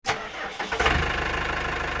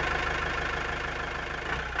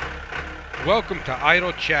Welcome to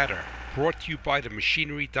Idle Chatter, brought to you by the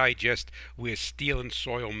Machinery Digest, where steel and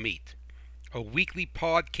soil meet. A weekly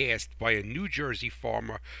podcast by a New Jersey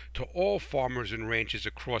farmer to all farmers and ranchers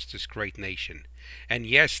across this great nation. And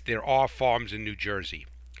yes, there are farms in New Jersey.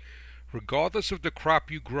 Regardless of the crop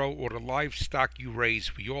you grow or the livestock you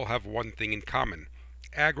raise, we all have one thing in common.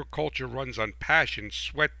 Agriculture runs on passion,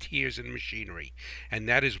 sweat, tears, and machinery, and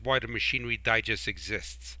that is why the Machinery Digest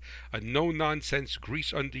exists. A no nonsense,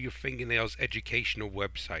 grease under your fingernails educational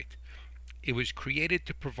website. It was created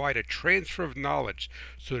to provide a transfer of knowledge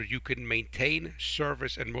so that you can maintain,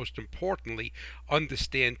 service, and most importantly,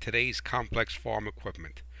 understand today's complex farm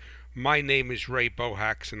equipment. My name is Ray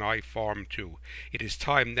Bohacz and I farm too. It is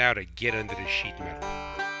time now to get under the sheet metal.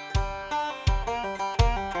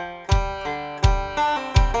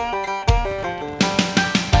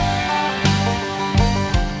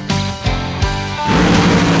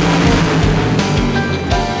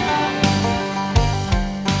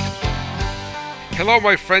 Hello,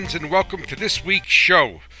 my friends, and welcome to this week's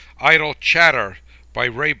show, Idle Chatter by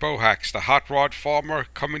Ray Bohacz, the hot rod farmer,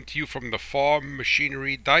 coming to you from the Farm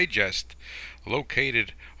Machinery Digest,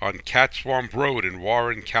 located on Catswamp Road in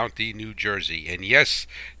Warren County, New Jersey. And yes,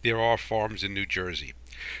 there are farms in New Jersey.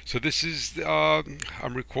 So this is,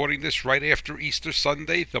 I'm recording this right after Easter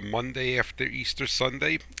Sunday, the Monday after Easter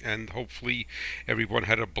Sunday, and hopefully everyone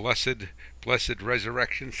had a blessed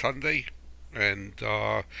Resurrection Sunday and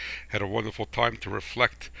had a wonderful time to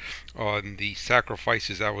reflect on the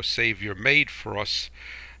sacrifices our Savior made for us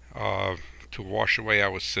to wash away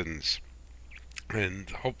our sins. And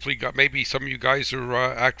hopefully, maybe some of you guys are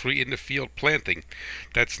actually in the field planting.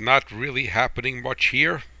 That's not really happening much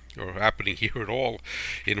here, or happening here at all,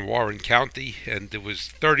 in Warren County. And it was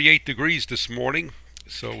 38 degrees this morning,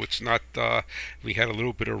 so it's not. We had a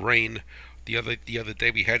little bit of rain the other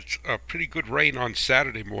day. We had pretty good rain on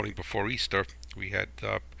Saturday morning before Easter. We had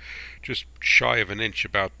just shy of an inch,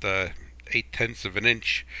 about 8/10 of an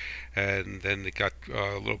inch, and then it got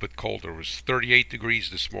a little bit colder. It was 38 degrees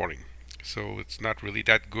this morning, so it's not really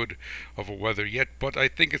that good of a weather yet, but I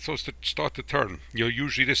think it's supposed to start to turn.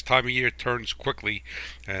 Usually this time of year it turns quickly,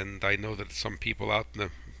 and I know that some people out in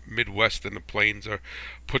the Midwest and the plains are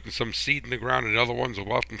putting some seed in the ground, and other ones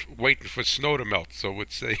are waiting for snow to melt. So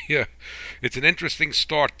it's it's an interesting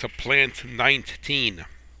start to plant 19.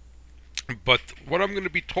 But what I'm going to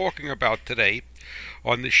be talking about today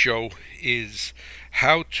on the show is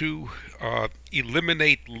how to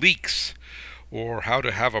eliminate leaks, or how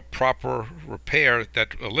to have a proper repair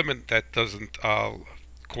that doesn't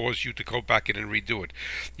cause you to go back in and redo it.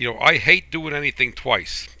 I hate doing anything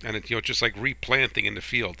twice, and it's just like replanting in the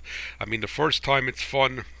field. I mean, the first time it's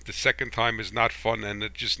fun, the second time is not fun, and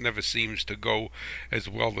it just never seems to go as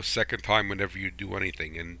well the second time whenever you do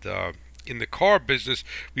anything. And in the car business,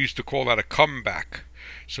 we used to call that a comeback.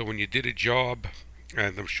 So when you did a job,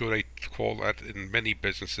 and I'm sure they call that in many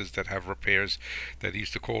businesses that have repairs, that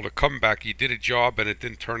used to call it a comeback. You did a job and it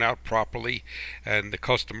didn't turn out properly, and the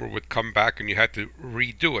customer would come back and you had to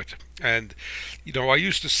redo it. And I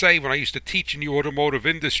used to say, when I used to teach in the automotive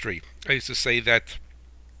industry, I used to say that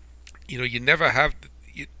you never have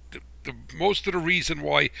most of the reason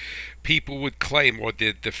why people would claim, or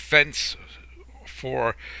the defense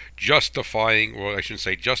for justifying, or I shouldn't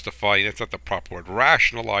say justifying, that's not the proper word,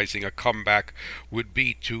 rationalizing a comeback, would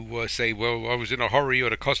be to say, well, I was in a hurry,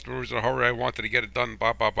 or the customer was in a hurry, I wanted to get it done,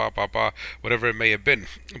 blah, blah, blah, blah, blah, whatever it may have been.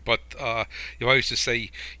 But, I used to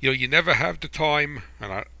say, you never have the time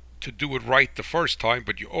to do it right the first time,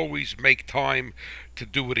 but you always make time to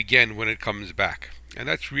do it again when it comes back. And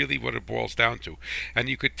that's really what it boils down to. And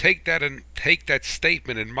you could take that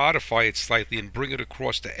statement and modify it slightly and bring it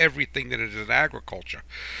across to everything that is in agriculture.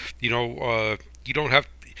 You don't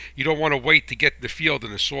want to wait to get in the field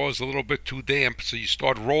and the soil is a little bit too damp, so you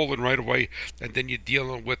start rolling right away, and then you're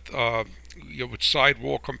dealing with with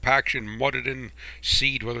sidewall compaction, mudded in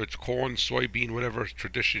seed, whether it's corn, soybean, whatever.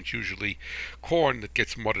 Tradition, it's usually corn that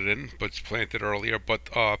gets mudded in, but it's planted earlier. But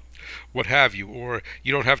what have you, or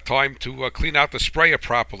you don't have time to clean out the sprayer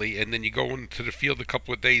properly, and then you go into the field a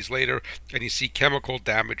couple of days later and you see chemical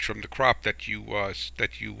damage from the crop that you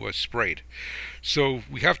sprayed. So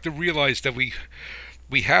we have to realize that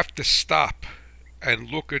we have to stop and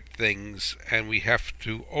look at things, and we have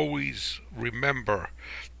to always remember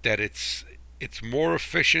that it's more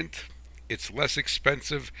efficient, it's less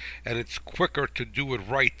expensive, and it's quicker to do it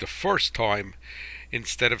right the first time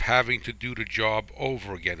instead of having to do the job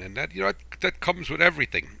over again. And that comes with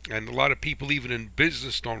everything. And a lot of people, even in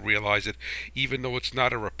business, don't realize it, even though it's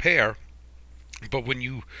not a repair. But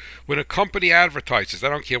when a company advertises, I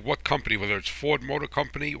don't care what company, whether it's Ford Motor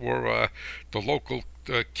Company or the local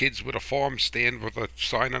kids with a farm stand with a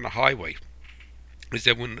sign on the highway, is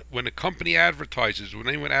that when a company advertises, when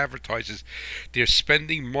anyone advertises, they're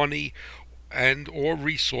spending money and or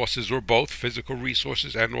resources, or both, physical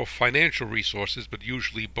resources and or financial resources, but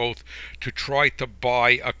usually both, to try to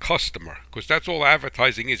buy a customer, because that's all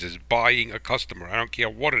advertising is buying a customer. I don't care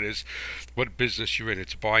what it is, what business you're in,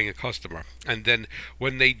 it's buying a customer. And then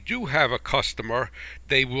when they do have a customer,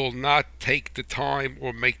 they will not take the time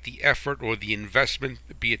or make the effort or the investment,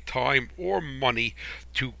 be it time or money,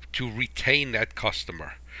 to retain that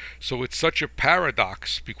customer. So it's such a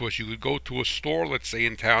paradox, because you could go to a store, let's say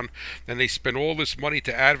in town, and they spend all this money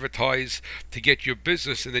to advertise to get your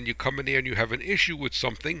business, and then you come in there and you have an issue with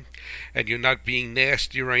something, and you're not being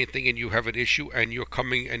nasty or anything, and you have an issue, and you're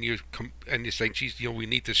coming and you're saying, geez, we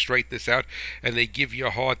need to straighten this out, and they give you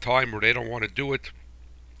a hard time, or they don't want to do it.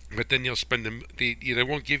 But then you'll spend they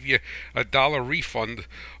won't give you a dollar refund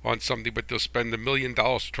on something, but they'll spend $1 million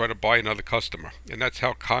to try to buy another customer, and that's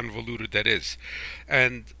how convoluted that is.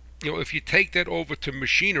 And if you take that over to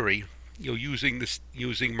machinery, using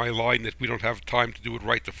my line that we don't have time to do it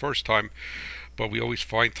right the first time, but we always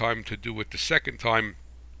find time to do it the second time,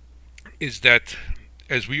 is that,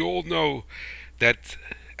 as we all know, that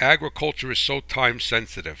agriculture is so time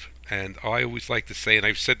sensitive. And I always like to say, and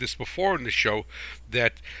I've said this before in the show,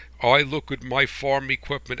 that I look at my farm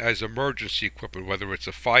equipment as emergency equipment, whether it's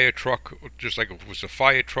a fire truck, just like if it was a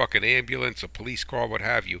fire truck, an ambulance, a police car, what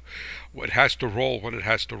have you. It has to roll when it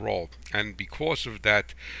has to roll. And because of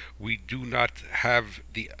that, we do not have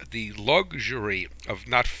the luxury of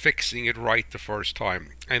not fixing it right the first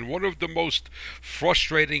time. And one of the most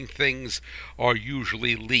frustrating things are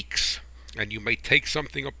usually leaks. And you may take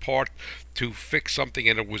something apart to fix something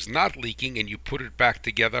and it was not leaking, and you put it back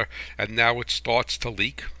together and now it starts to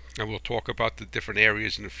leak. And we'll talk about the different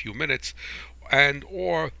areas in a few minutes. And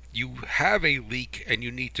or you have a leak and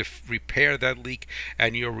you need to repair that leak,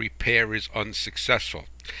 and your repair is unsuccessful.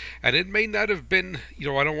 And it may not have been, I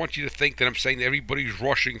don't want you to think that I'm saying that everybody's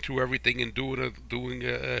rushing through everything and doing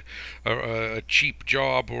a cheap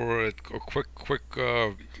job or a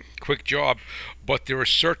quick job, but there are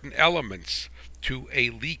certain elements to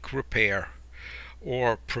a leak repair,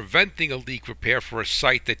 or preventing a leak repair for a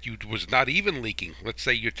site that was not even leaking. Let's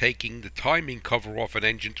say you're taking the timing cover off an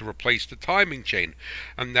engine to replace the timing chain,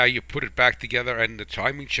 and now you put it back together and the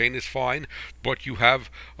timing chain is fine, but you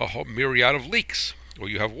have a whole myriad of leaks, or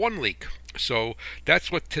you have one leak. So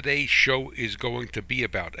that's what today's show is going to be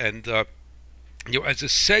about. And as a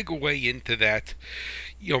segue into that,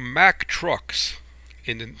 Mack trucks,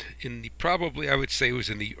 in the probably, I would say it was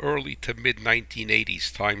in the early to mid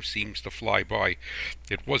 1980s. Time seems to fly by.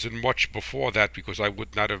 It wasn't much before that, because I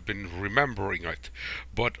would not have been remembering it.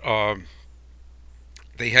 But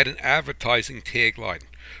they had an advertising tagline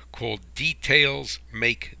called "Details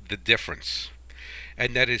Make the Difference."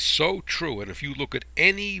 And that is so true. And if you look at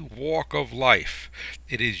any walk of life,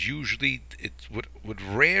 it is usually, with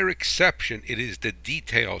rare exception, it is the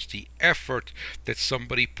details, the effort that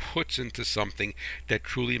somebody puts into something that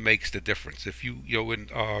truly makes the difference. If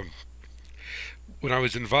when I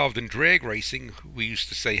was involved in drag racing, we used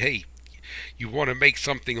to say, hey, you want to make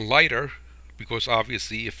something lighter, because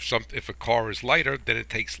obviously if a car is lighter, then it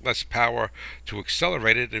takes less power to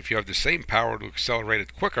accelerate it. And if you have the same power to accelerate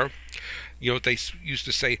it quicker, they used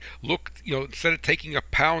to say, look, instead of taking a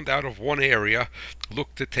pound out of one area,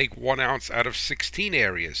 look to take 1 ounce out of 16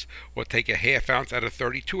 areas, or take a half ounce out of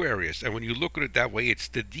 32 areas. And when you look at it that way, it's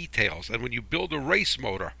the details. And when you build a race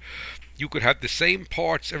motor, you could have the same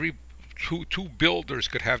parts. Every two builders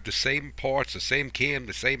could have the same parts, the same cam,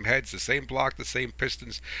 the same heads, the same block, the same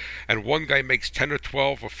pistons, and one guy makes 10 or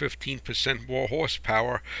 12 or 15% more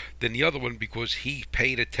horsepower than the other one, because he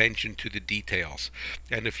paid attention to the details.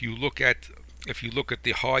 And if you look at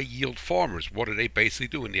the high yield farmers, what are they basically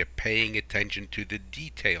doing? They're paying attention to the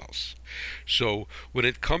details. So when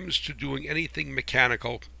it comes to doing anything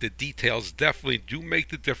mechanical, the details definitely do make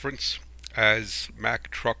the difference, as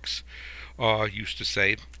Mack trucks used to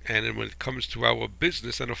say. And then when it comes to our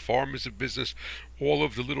business, and a farm is a business, all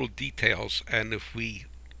of the little details, and if we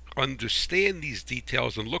understand these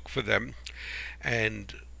details and look for them,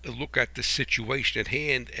 and look at the situation at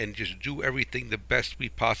hand, and just do everything the best we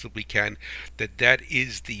possibly can, that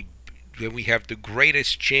is then we have the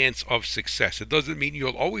greatest chance of success. It doesn't mean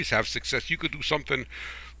you'll always have success. You could do something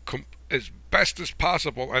as best as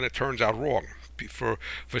possible and it turns out wrong. for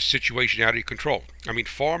situation out of your control. I mean,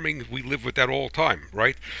 farming, we live with that all the time,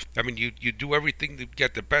 right? I mean, you do everything to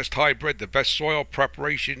get the best hybrid, the best soil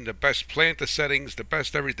preparation, the best planter settings, the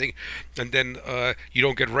best everything, and then you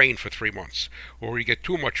don't get rain for 3 months, or you get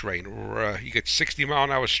too much rain, or you get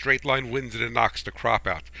 60-mile-an-hour straight line winds and it knocks the crop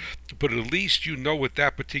out. But at least you know at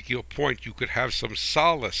that particular point you could have some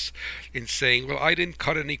solace in saying, well, I didn't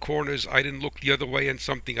cut any corners, I didn't look the other way in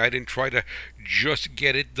something, I didn't try to just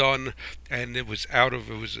get it done, and it was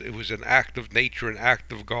an act of nature, an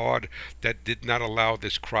act of God that did not allow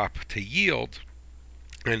this crop to yield.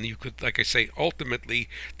 And you could, like I say, ultimately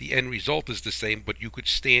the end result is the same, but you could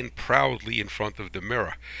stand proudly in front of the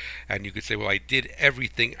mirror and you could say, well, I did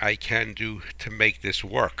everything I can do to make this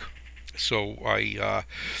work. So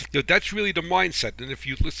that's really the mindset. And if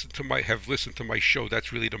you have listened to my show,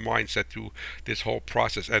 that's really the mindset through this whole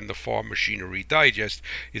process. And the Farm Machinery Digest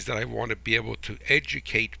is that I want to be able to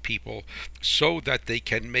educate people so that they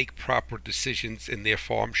can make proper decisions in their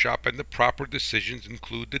farm shop. And the proper decisions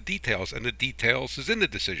include the details, and the details is in the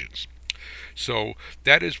decisions. So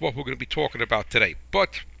that is what we're going to be talking about today.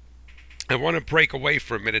 But I want to break away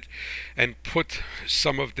for a minute and put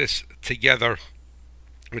some of this together.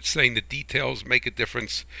 It's saying the details make a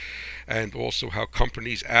difference, and also how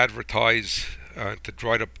companies advertise to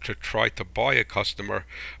try to buy a customer,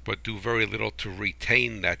 but do very little to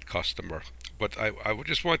retain that customer. But I would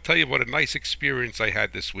just want to tell you what a nice experience I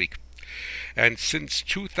had this week. And since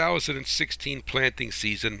 2016 planting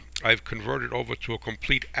season, I've converted over to a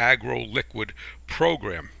complete agro-liquid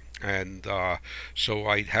program. And so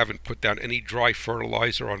I haven't put down any dry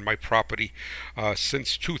fertilizer on my property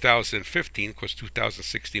since 2015, because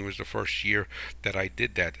 2016 was the first year that I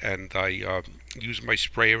did that. And I use my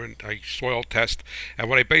sprayer and I soil test. And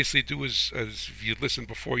what I basically do is, as if you listened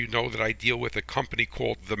before, you know that I deal with a company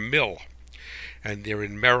called The Mill. And they're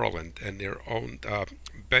in Maryland, and they're owned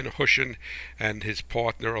Ben Hushin and his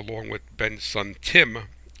partner, along with Ben's son Tim,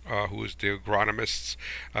 who is the agronomists.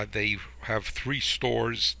 They have 3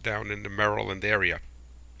 stores down in the Maryland area,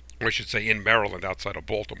 or I should say in Maryland, outside of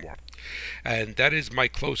Baltimore. And that is my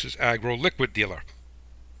closest agro-liquid dealer.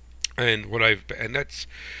 And that's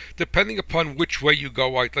depending upon which way you go.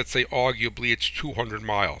 Let's say arguably it's 200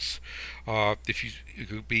 miles. It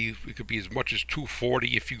could be as much as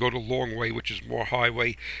 240 if you go the long way, which is more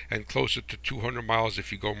highway, and closer to 200 miles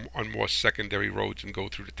if you go on more secondary roads and go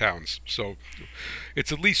through the towns. So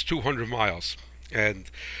it's at least 200 miles. And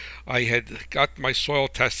I had got my soil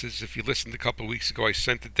tested. If you listened a couple of weeks ago, I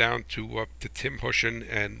sent it down to Tim Hushin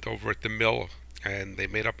and over at the Mill, and they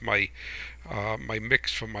made up my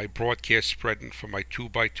mix for my broadcast spread and for my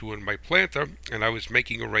 2x2 and my planter, and I was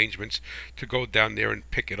making arrangements to go down there and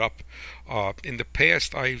pick it up. In the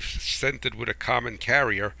past, I've sent it with a common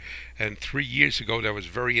carrier, and 3 years ago that was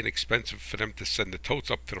very inexpensive for them to send the totes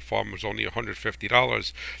up to the farm. It was only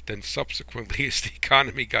 $150. Then subsequently, as the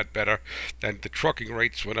economy got better, and the trucking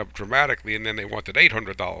rates went up dramatically, and then they wanted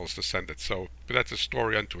 $800 to send it. So, but that's a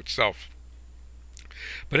story unto itself.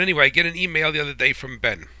 But anyway, I get an email the other day from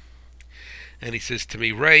Ben, and he says to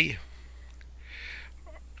me, Ray,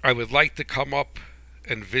 I would like to come up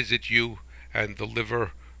and visit you and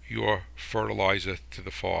deliver your fertilizer to the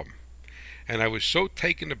farm. And I was so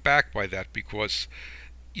taken aback by that, because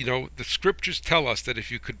the scriptures tell us that if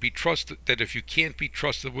you can't be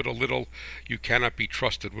trusted with a little, you cannot be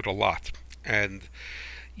trusted with a lot. And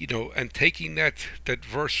and taking that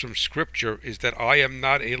verse from scripture is that I am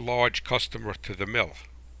not a large customer to the mill.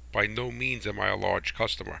 By no means am I a large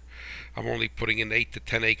customer. I'm only putting in 8 to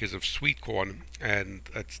 10 acres of sweet corn, and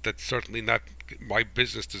that's certainly not, my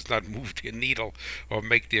business does not move their needle or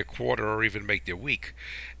make their quarter or even make their week.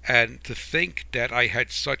 And to think that I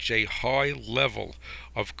had such a high level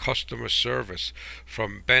of customer service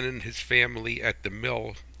from Ben and his family at the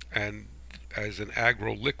mill and as an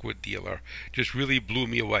agro-liquid dealer just really blew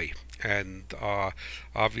me away. And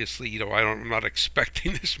obviously, I'm not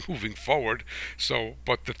expecting this moving forward. So,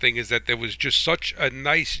 but the thing is that there was just such a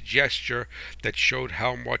nice gesture that showed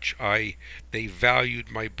how much they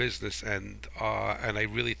valued my business, and I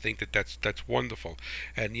really think that that's wonderful.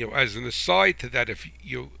 And as an aside to that, if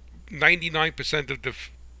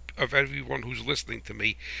 99% of everyone who's listening to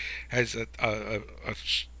me has a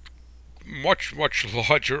much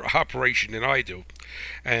larger operation than I do,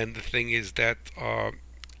 and the thing is that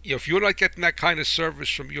if you're not getting that kind of service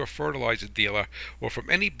from your fertilizer dealer or from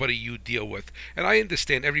anybody you deal with, and I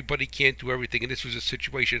understand everybody can't do everything, and this was a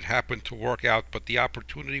situation that happened to work out, but the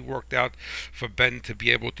opportunity worked out for Ben to be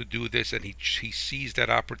able to do this, and he seized that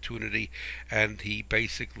opportunity, and he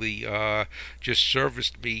basically just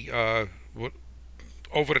serviced me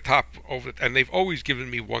over the top, and they've always given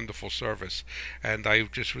me wonderful service, and I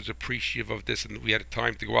just was appreciative of this. And we had a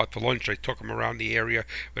time to go out to lunch. I took them around the area.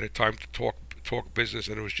 We had a time to talk business,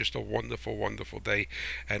 and it was just a wonderful, wonderful day.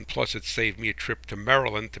 And plus, it saved me a trip to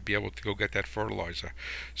Maryland to be able to go get that fertilizer.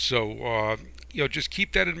 So, just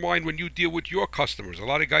keep that in mind when you deal with your customers. A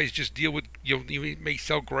lot of guys just deal with, you may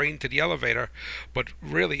sell grain to the elevator, but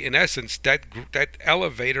really, in essence, that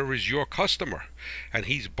elevator is your customer, and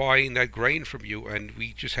he's buying that grain from you. And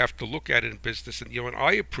we just have to look at it in business. And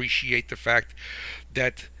I appreciate the fact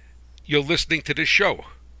that you're listening to this show,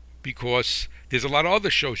 because there's a lot of other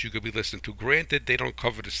shows you could be listening to. Granted, they don't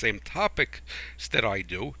cover the same topics that I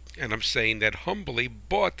do, and I'm saying that humbly,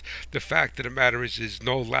 but the fact of the matter is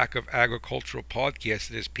no lack of agricultural podcasts.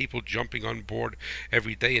 There's people jumping on board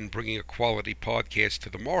every day and bringing a quality podcast to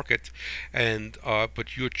the market, and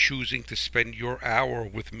but you're choosing to spend your hour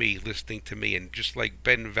with me, listening to me. And just like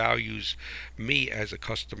Ben values me as a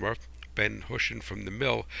customer, Ben Hushin from the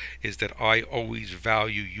mill, is that I always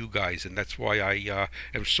value you guys, and that's why I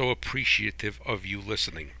am so appreciative of you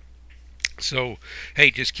listening. So,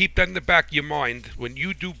 hey, just keep that in the back of your mind. When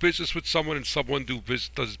you do business with someone and someone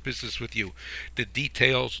does business with you, the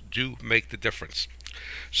details do make the difference.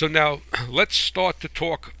 So now, let's start to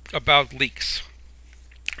talk about leaks.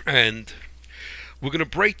 And we're going to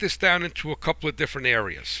break this down into a couple of different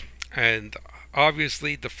areas. And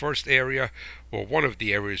obviously, the first area, or one of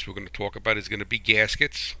the areas we're going to talk about, is going to be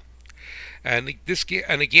gaskets. And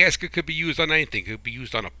a gasket could be used on anything. It could be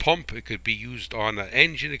used on a pump. It could be used on an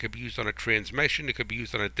engine. It could be used on a transmission. It could be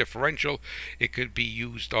used on a differential. It could be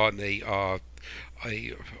used on a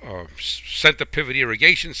center pivot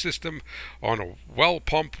irrigation system, on a well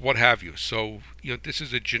pump, what have you. So, this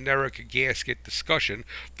is a generic gasket discussion,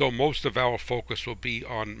 though most of our focus will be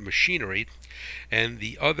on machinery. And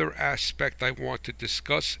the other aspect I want to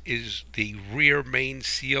discuss is the rear main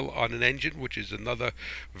seal on an engine, which is another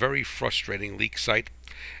very frustrating leak site.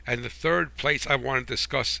 And the third place I want to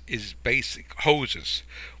discuss is basic hoses,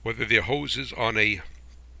 whether they're hoses on a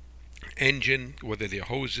engine, whether they're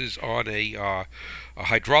hoses on a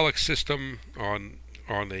hydraulic system, on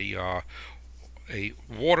a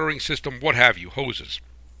watering system, what have you, hoses.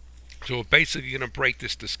 So we're basically going to break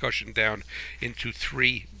this discussion down into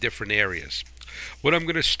three different areas. What I'm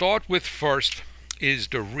going to start with first is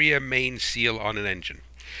the rear main seal on an engine.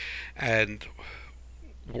 And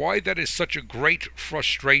why that is such a great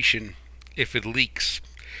frustration if it leaks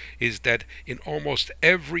is that in almost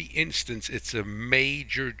every instance it's a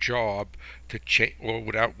major job to change, or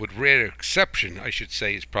with rare exception, I should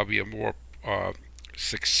say, is probably a more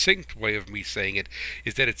succinct way of me saying it,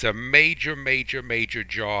 is that it's a major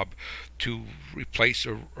job to replace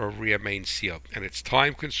a rear main seal, and it's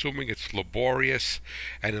time consuming, it's laborious,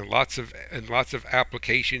 and in lots of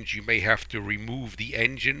applications you may have to remove the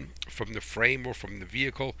engine from the frame or from the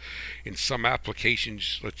vehicle. In some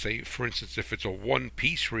applications, let's say for instance if it's a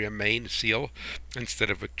one-piece rear main seal instead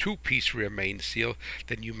of a two-piece rear main seal,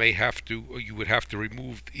 then you would have to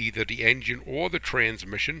remove either the engine or the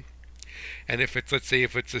transmission. And if it's, let's say,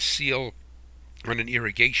 if it's a seal on an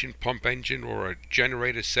irrigation pump engine or a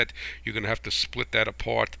generator set, you're going to have to split that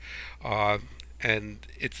apart, and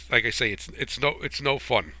it's, like I say, it's no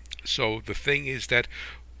fun. So the thing is that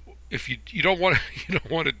if you don't want to you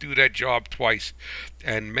don't want to do that job twice,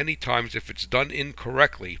 and many times if it's done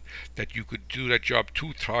incorrectly, that you could do that job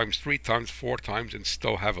 2 times, 3 times, 4 times and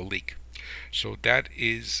still have a leak. So that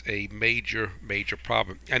is a major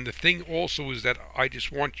problem. And the thing also is that I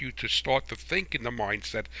just want you to start to think in the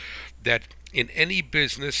mindset that in any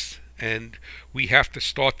business, and we have to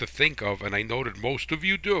start to think of, and I know that most of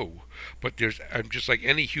you do, but I'm just like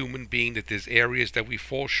any human being, that there's areas that we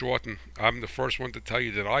fall short, and I'm the first one to tell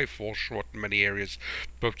you that I fall short in many areas.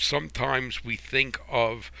 But sometimes we think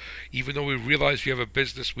of, even though we realize we have a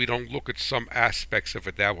business, we don't look at some aspects of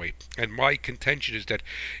it that way. And my contention is that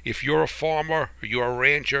if you're a farmer, you're a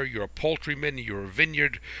rancher, you're a poultryman, you're a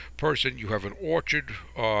vineyard person, you have an orchard,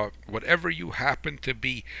 whatever you happen to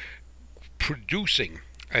be producing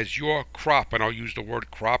as your crop, and I'll use the word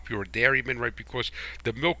crop, you're a dairyman, right? Because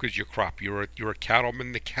the milk is your crop. You're a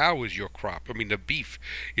cattleman, the cow is your crop. I mean, the beef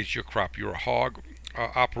is your crop. You're a hog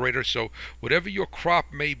operator. So whatever your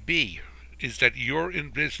crop may be, is that you're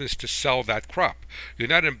in business to sell that crop. You're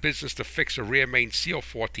not in business to fix a rear main seal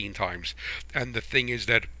 14 times. And the thing is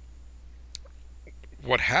that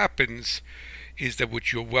what happens is that,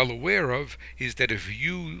 what you're well aware of, is that if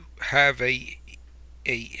you have a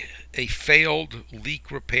failed leak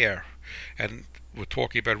repair, and we're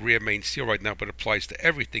talking about rear main seal right now, but it applies to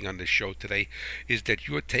everything on this show today, is that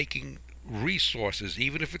you're taking resources.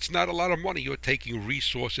 Even if it's not a lot of money, you're taking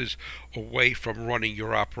resources away from running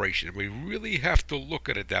your operation. We really have to look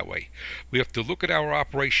at it that way. We have to look at our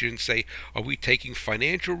operation and say, are we taking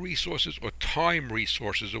financial resources or time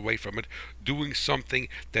resources away from it, doing something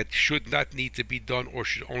that should not need to be done or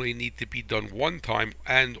should only need to be done one time,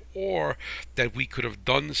 and or that we could have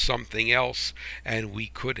done something else and we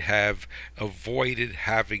could have avoided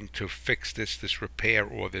having to fix this repair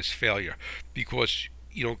or this failure. Because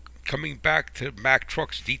coming back to Mack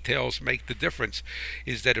trucks, details make the difference.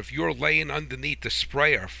 Is that if you're laying underneath the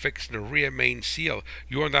sprayer fixing the rear main seal,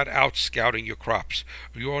 you're not out scouting your crops.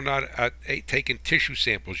 You're not taking tissue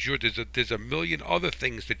samples. There's a million other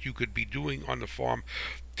things that you could be doing on the farm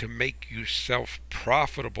to make yourself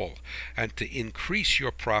profitable and to increase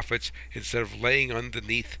your profits instead of laying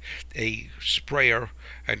underneath a sprayer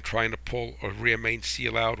and trying to pull a rear main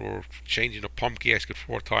seal out or changing a pump gasket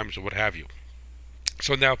 4 times or what have you.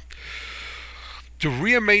 So now, the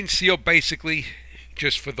rear main seal, basically,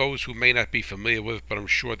 just for those who may not be familiar with it, but I'm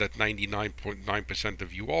sure that 99.9%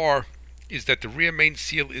 of you are, is that the rear main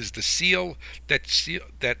seal is the seal that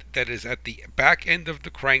is at the back end of the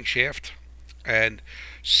crankshaft and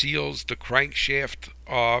seals the crankshaft,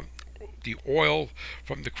 the oil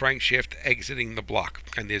from the crankshaft exiting the block.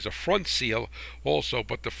 And there's a front seal also,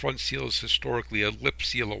 but the front seal is historically a lip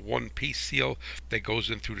seal, a one-piece seal that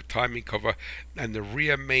goes in through the timing cover, and the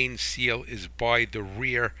rear main seal is by the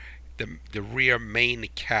rear main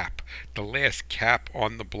cap, the last cap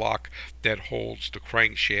on the block that holds the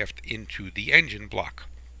crankshaft into the engine block.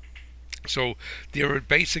 So there are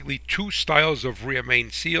basically 2 styles of rear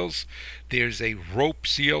main seals. There's a rope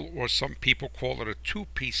seal, or some people call it a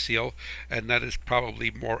 2-piece seal, and that is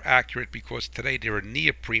probably more accurate because today there are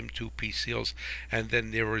neoprene 2-piece seals, and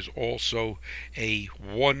then there is also a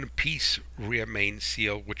 1-piece rear main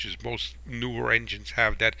seal, which is most newer engines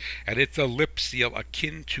have that, and it's a lip seal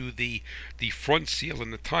akin to the front seal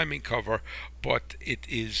in the timing cover, but it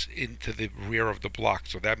is into the rear of the block.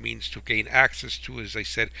 So that means to gain access to, as I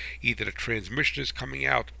said, either the transmission is coming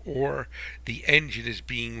out or the engine is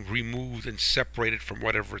being removed and separated from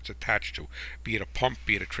whatever it's attached to, be it a pump,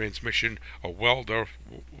 be it a transmission, a welder,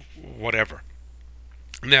 whatever.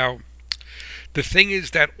 Now, the thing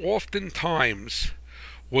is that oftentimes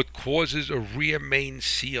what causes a rear main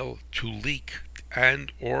seal to leak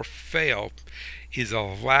and or fail is a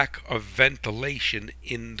lack of ventilation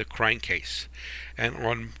in the crankcase. And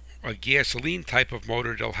on a gasoline type of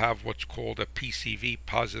motor, they'll have what's called a PCV,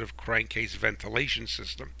 positive crankcase ventilation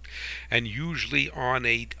system. And usually on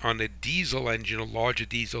a diesel engine, a larger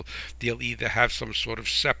diesel, they'll either have some sort of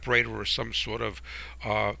separator or some sort of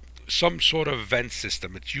vent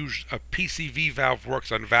system. It's usually a PCV valve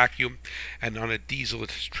works on vacuum, and on a diesel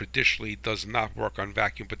it traditionally does not work on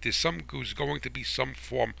vacuum. But there's going to be some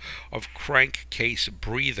form of crankcase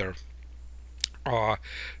breather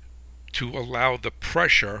to allow the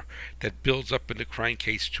pressure that builds up in the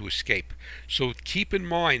crankcase to escape. So keep in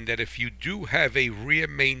mind that if you do have a rear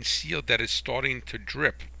main seal that is starting to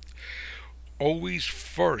drip, always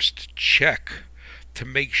first check to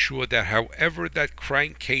make sure that however that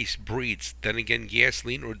crankcase breathes, then again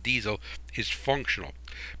gasoline or diesel, is functional.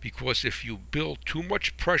 Because if you build too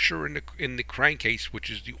much pressure in the crankcase, which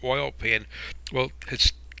is the oil pan, well,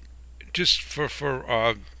 it's just for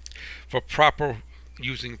proper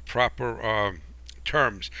using proper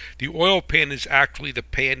terms. The oil pan is actually the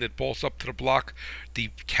pan that bolts up to the block. The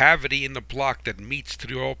cavity in the block that meets to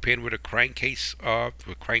the oil pan where the crankcase,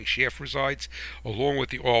 the crankshaft resides, along with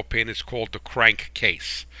the oil pan, is called the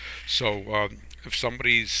crankcase. So if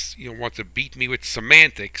somebody's wants to beat me with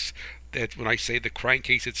semantics, that when I say the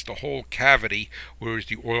crankcase, it's the whole cavity, whereas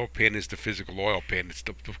the oil pan is the physical oil pan.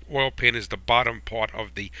 The oil pan is the bottom part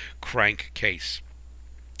of the crankcase.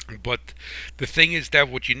 But the thing is that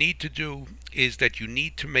what you need to do is that you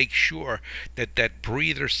need to make sure that that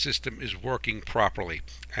breather system is working properly.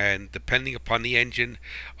 And depending upon the engine,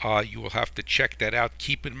 you will have to check that out.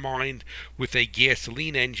 Keep in mind with a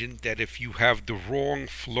gasoline engine that if you have the wrong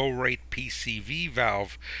flow rate PCV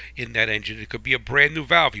valve in that engine, it could be a brand new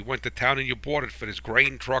valve. You went to town and you bought it for this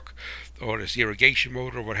grain truck or this irrigation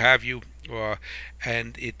motor or what have you,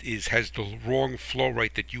 and it has the wrong flow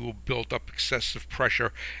rate, that you will build up excessive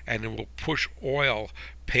pressure and it will push oil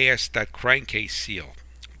past that crankcase seal,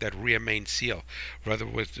 that rear main seal, whether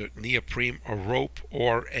with a neoprene, a rope,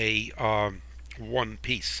 or a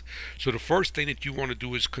 1-piece. So the first thing that you want to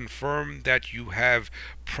do is confirm that you have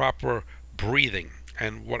proper breathing.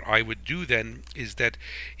 And what I would do then is that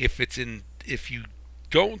if you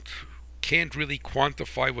don't can't really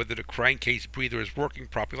quantify whether the crankcase breather is working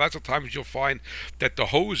properly. Lots of times you'll find that the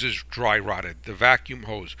hose is dry rotted, the vacuum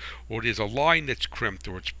hose, or there's a line that's crimped,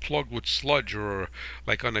 or it's plugged with sludge, or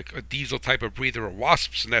like on a diesel type of breather, a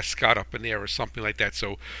wasp's nest got up in there or something like that.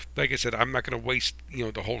 So like I said, I'm not going to waste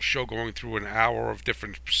the whole show going through an hour of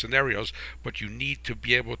different scenarios, but you need to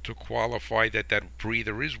be able to qualify that that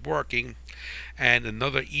breather is working. And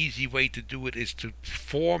another easy way to do it is to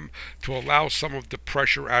allow some of the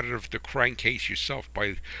pressure out of the crankcase yourself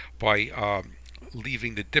by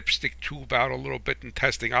leaving the dipstick tube out a little bit and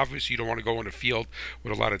testing. Obviously, you don't want to go in the field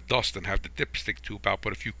with a lot of dust and have the dipstick tube out,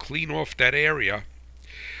 but if you clean off that area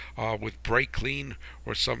with brake clean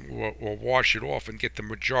or wash it off and get the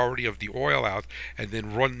majority of the oil out, and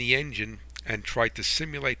then run the engine and try to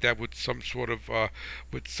simulate that with some sort of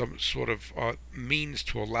means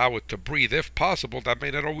to allow it to breathe. If possible, that may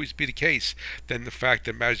not always be the case. Then the fact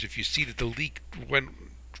that matters, if you see that the leak went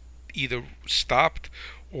either stopped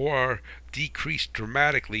or decreased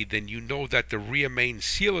dramatically, then you know that the rear main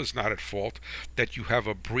seal is not at fault, that you have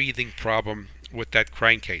a breathing problem with that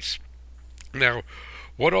crankcase. Now,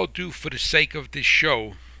 what I'll do for the sake of this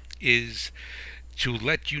show is to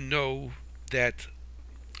let you know that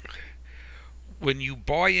when you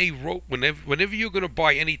buy a rope, whenever you're going to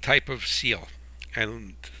buy any type of seal,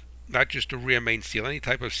 and not just a rear main seal, any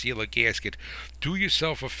type of seal or gasket, do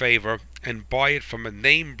yourself a favor and buy it from a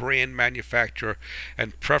name brand manufacturer,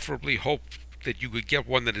 and preferably hope that you could get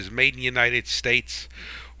one that is made in the United States,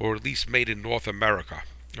 or at least made in North America.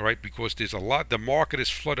 All right, because there's a lot, the market is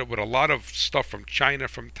flooded with a lot of stuff from China,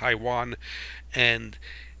 from Taiwan, and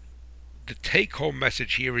the take-home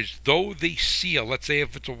message here is, though the seal, let's say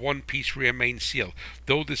if it's a one-piece rear main seal,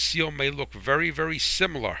 though the seal may look very, very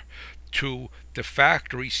similar to the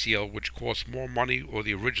factory seal, which costs more money, or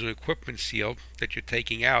the original equipment seal that you're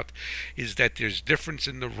taking out, is that there's difference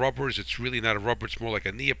in the rubbers. It's really not a rubber, it's more like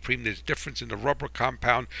a neoprene. There's difference in the rubber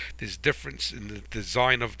compound. There's difference in the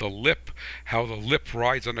design of the lip, how the lip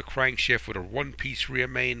rides on the crankshaft with a one-piece rear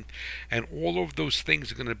main, and all of those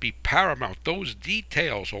things are going to be paramount. Those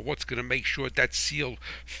details are what's going to make sure that seal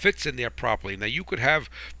fits in there properly. Now, you could have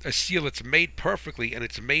a seal that's made perfectly, and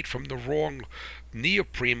it's made from the wrong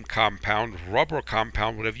neoprene compound, rubber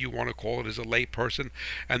compound, whatever you want to call it as a lay person,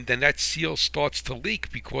 and then that seal starts to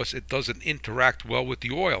leak because it doesn't interact well with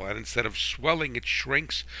the oil, and instead of swelling, it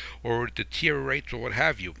shrinks or it deteriorates or what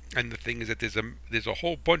have you. And the thing is that there's a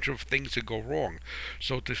whole bunch of things that go wrong.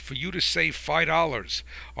 So for you to save $5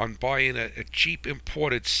 on buying a cheap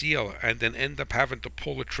imported seal, and then end up having to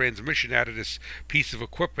pull the transmission out of this piece of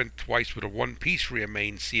equipment twice with a one-piece rear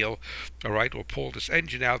main seal, all right, or pull this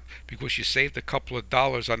engine out because you saved a couple of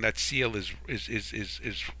dollars on that seal is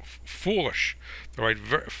foolish, all right,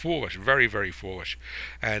 foolish, very, very foolish.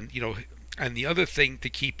 And and the other thing to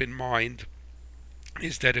keep in mind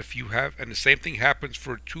is that if you have, and the same thing happens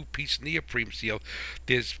for a two-piece neoprene seal,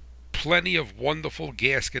 there's plenty of wonderful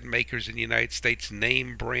gasket makers in the United States,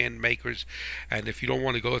 name brand makers. And if you don't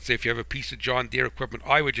want to go, let's say if you have a piece of John Deere equipment,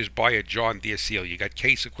 I would just buy a John Deere seal. You got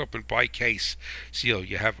Case equipment, buy Case seal.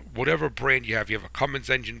 You have whatever brand you have a Cummins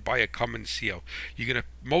engine, buy a Cummins seal. You're going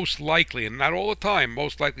to most likely, and not all the time,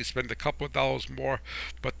 most likely spend a couple of dollars more,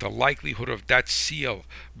 but the likelihood of that seal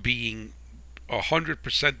being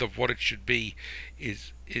 100% of what it should be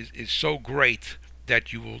is so great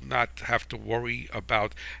that you will not have to worry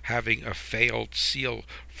about having a failed seal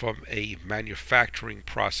from a manufacturing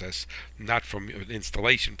process, not from an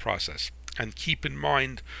installation process. And keep in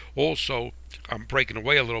mind also, I'm breaking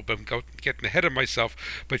away a little bit, I'm getting ahead of myself,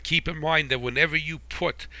 but keep in mind that whenever you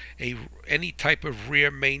put any type of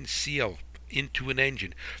rear main seal into an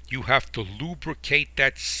engine, you have to lubricate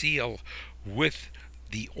that seal with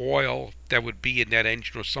the oil that would be in that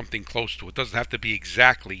engine or something close to it. It doesn't have to be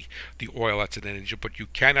exactly the oil that's in that engine, but you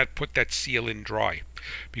cannot put that seal in dry,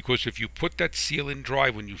 because if you put that seal in dry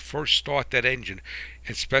when you first start that engine,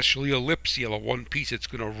 especially a lip seal, a one piece, it's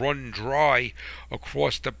going to run dry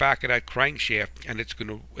across the back of that crankshaft, and it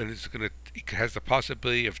has the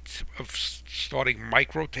possibility of starting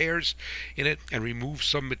micro tears in it and remove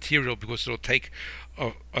some material, because it'll take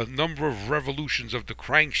a number of revolutions of the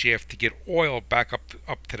crankshaft to get oil back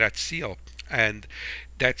up to that seal, and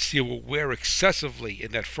that seal will wear excessively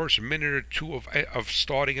in that first minute or two of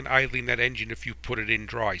starting and idling that engine if you put it in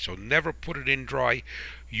dry. So never put it in dry.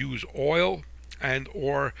 Use oil, and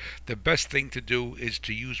or the best thing to do is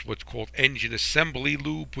to use what's called engine assembly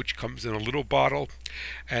lube, which comes in a little bottle,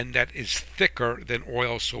 and that is thicker than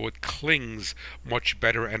oil, so it clings much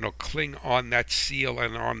better, and it'll cling on that seal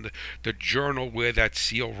and on the journal where that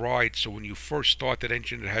seal rides, so when you first start that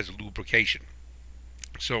engine it has lubrication.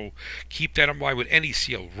 So keep that in mind with any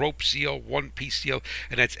seal, rope seal, one-piece seal,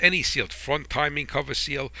 and that's any seal, front timing cover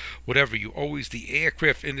seal, whatever. You always, the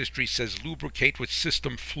aircraft industry says lubricate with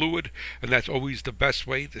system fluid, and that's always the best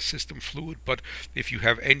way, the system fluid. But if you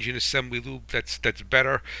have engine assembly lube, that's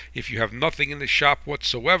better. If you have nothing in the shop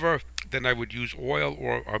whatsoever, then I would use oil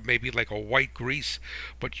or maybe like a white grease.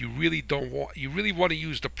 But you really want to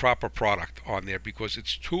use the proper product on there, because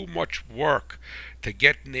it's too much work to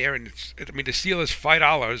get in there. And I mean, the seal is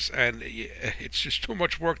 $5, and it's just too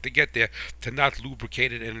much work to get there to not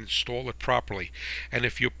lubricate it and install it properly. And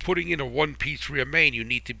if you're putting in a one-piece rear main, you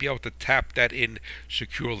need to be able to tap that in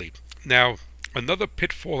securely. Now, another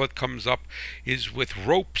pitfall that comes up is with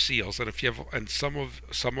rope seals, and if you have, and some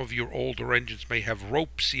of your older engines may have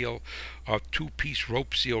rope seal, two-piece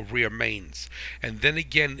rope seal rear mains. And then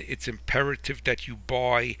again, it's imperative that you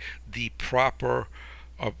buy the proper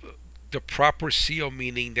seal,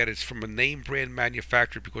 meaning that it's from a name brand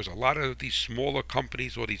manufacturer, because a lot of these smaller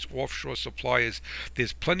companies or these offshore suppliers,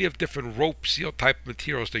 there's plenty of different rope seal type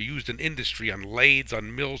materials. They're used in industry, on lathes,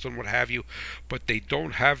 on mills, and what have you, but they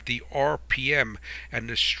don't have the RPM and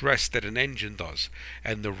the stress that an engine does.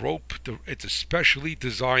 And the rope, it's a specially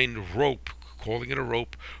designed rope, calling it a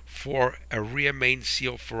rope, for a rear main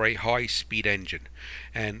seal for a high-speed engine.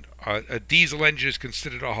 And a diesel engine is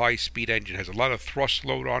considered a high-speed engine. It has a lot of thrust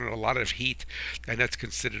load on it, a lot of heat, and that's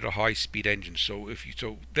considered a high-speed engine. So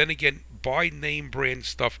then again, buy name brand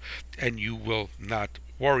stuff, and you will not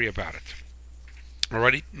worry about it.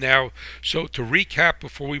 Alrighty, now, so to recap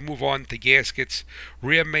before we move on to gaskets: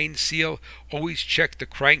 rear main seal, always check the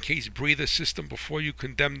crankcase breather system before you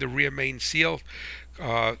condemn the rear main seal.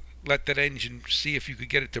 Let that engine, see if you could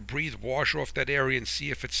get it to breathe, wash off that area and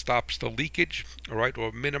see if it stops the leakage, all right,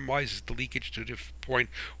 or minimizes the leakage to the point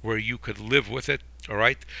where you could live with it. All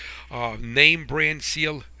right, name brand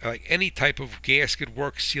seal, like any type of gasket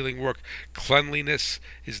work, sealing work, cleanliness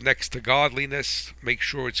is next to godliness. Make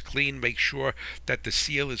sure it's clean. Make sure that the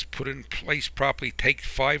seal is put in place properly. Take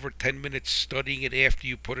 5 or 10 minutes studying it after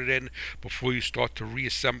you put it in, before you start to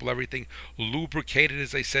reassemble everything. Lubricate it,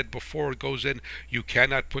 as I said, before it goes in. You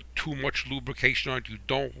cannot put too much lubrication on it. You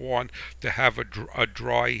don't want to have a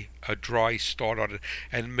dry start on it.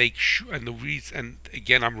 And make sure, and the reason, and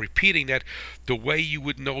again, I'm repeating that, the way you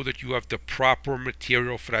would know that you have the proper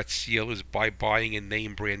material for that seal is by buying a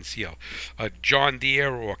name brand seal. A John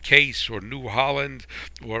Deere or Case or New Holland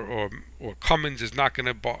or Cummins is not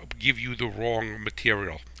going to give you the wrong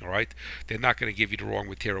material. All right, they're not going to give you the wrong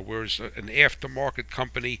material. Whereas an aftermarket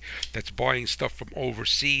company that's buying stuff from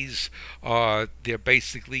overseas, they're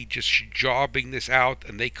basically just jobbing this out,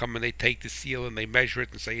 and they come and they take the seal and they measure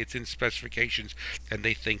it and say it's in specifications, and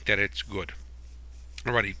they think that it's good.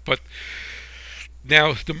 Alrighty, but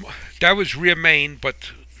now that was rear main,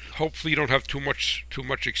 but hopefully you don't have too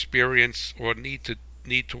much experience or need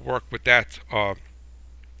to work with that.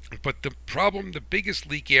 But the biggest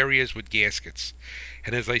leak area is with gaskets,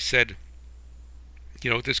 and as I said,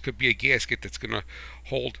 this could be a gasket that's going to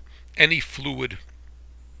hold any fluid.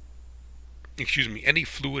 Any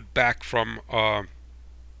fluid back from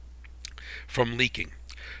leaking.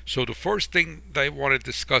 So the first thing that I want to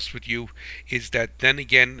discuss with you is that, then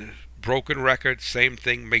again, broken record, same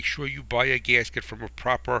thing. Make sure you buy a gasket from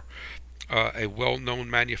a well-known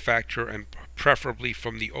manufacturer, and preferably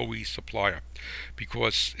from the OE supplier,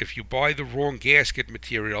 because if you buy the wrong gasket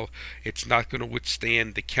material, it's not going to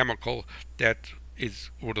withstand the chemical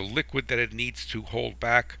or the liquid that it needs to hold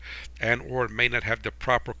back, or it may not have the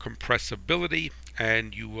proper compressibility,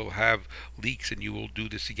 and you will have leaks, and you will do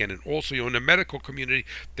this again. And also, in the medical community,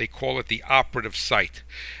 they call it the operative site,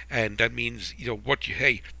 and that means you're going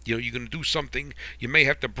to do something. You may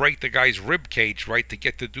have to break the guy's rib cage, right, to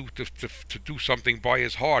get to do something by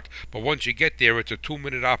his heart. But once you get there, it's a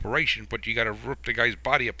 2-minute operation, but you got to rip the guy's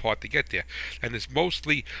body apart to get there. And it's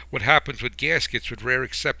mostly what happens with gaskets, with rare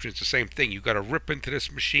exceptions. The same thing. You got to rip into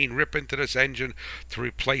this machine, rip into this engine to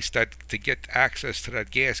replace that, to get access to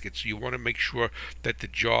that gasket. So you want to make sure that the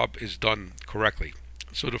job is done correctly.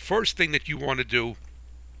 So the first thing that you want to do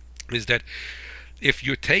is that if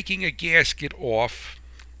you're taking a gasket off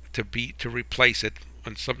to replace it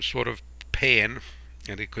on some sort of pan,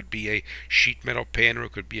 and it could be a sheet metal pan, or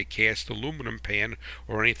it could be a cast aluminum pan,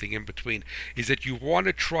 or anything in between, is that you want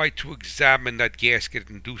to try to examine that gasket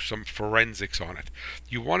and do some forensics on it.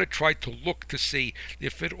 You want to try to look to see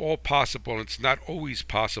if at all possible, and it's not always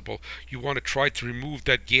possible, you want to try to remove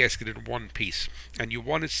that gasket in one piece, and you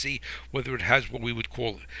want to see whether it has what we would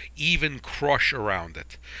call even crush around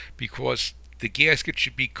it, because the gasket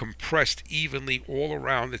should be compressed evenly all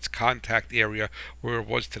around its contact area where it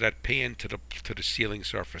was to that pan to the sealing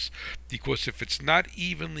surface. Because if it's not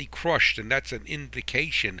evenly crushed, then that's an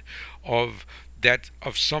indication of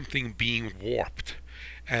of something being warped.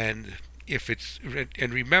 And if it's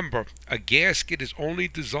and remember, a gasket is only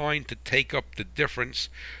designed to take up the difference,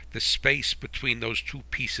 the space between those two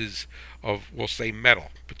pieces of, we'll say,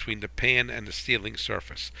 metal, between the pan and the sealing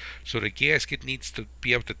surface. So the gasket needs to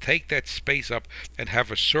be able to take that space up and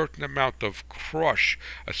have a certain amount of crush,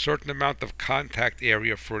 a certain amount of contact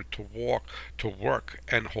area for it to work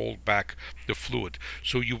and hold back the fluid.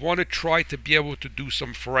 So you want to try to be able to do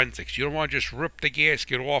some forensics. You don't want to just rip the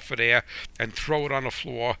gasket off of there and throw it on the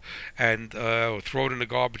floor and throw it in the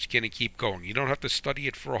garbage can and keep going. You don't have to study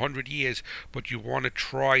it for 100 years, but you want to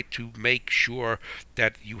try to make sure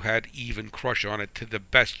that you had even crush on it to the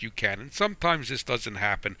best you can. And sometimes this doesn't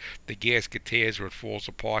happen. The gasket tears or it falls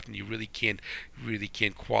apart, and you really can't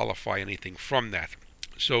qualify anything from that.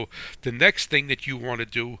 So the next thing that you want to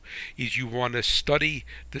do is you want to study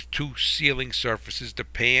the two sealing surfaces, the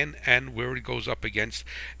pan and where it goes up against,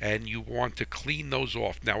 and you want to clean those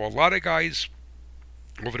off. Now, a lot of guys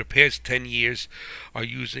over the past 10 years are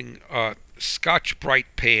using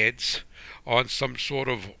Scotch-Brite pads on some sort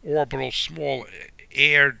of orbital, small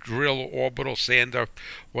air drill orbital sander,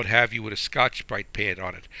 what have you, with a Scotch-Brite pad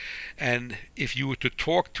on it. And if you were to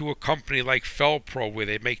talk to a company like Felpro, where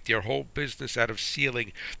they make their whole business out of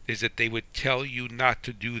sealing, is that they would tell you not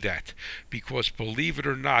to do that, because believe it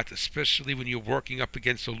or not, especially when you're working up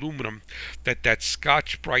against aluminum, that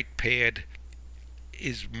Scotch-Brite pad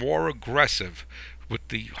is more aggressive with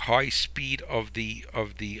the high speed of the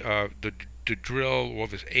drill or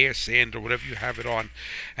the air sand or whatever you have it on,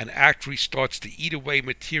 and actually starts to eat away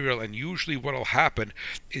material. And usually what will happen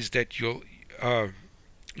is that you'll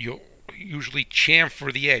usually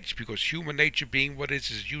chamfer the edge, because human nature being what it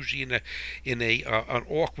is usually in a an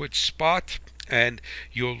awkward spot, and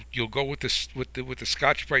you'll go with the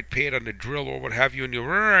Scotch-Brite pad on the drill or what have you, and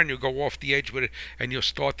you'll go off the edge with it, and you'll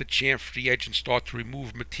start to chamfer the edge and start to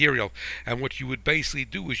remove material. And what you would basically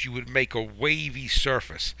do is you would make a wavy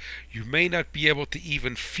surface. You may not be able to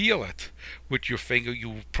even feel it with your finger.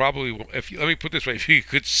 You probably will, if you, let me put it this way, if you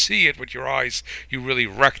could see it with your eyes, you really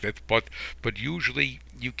wrecked it. But usually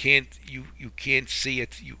you can't see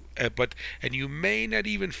it. And you may not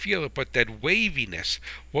even feel it, but that waviness,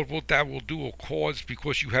 that will do will cause,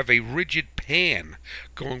 because you have a rigid pan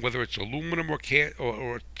going, whether it's aluminum or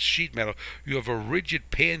sheet metal, you have a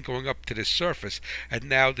rigid pan going up to the surface, and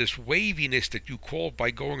now this waviness that you called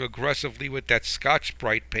by going aggressively with that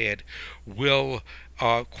Scotch-Brite pad will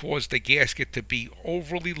cause the gasket to be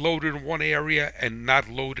overly loaded in one area and not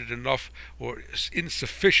loaded enough, or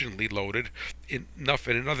insufficiently loaded enough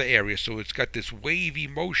in another area. So it's got this wavy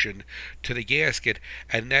motion to the gasket,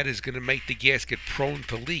 and that is going to make the gasket prone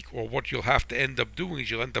to leak. Or what you'll have to end up doing is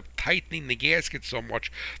you'll end up tightening the gasket so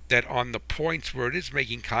much that on the points where it is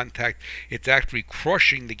making contact, it's actually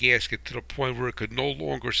crushing the gasket to the point where it could no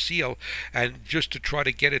longer seal, and just to try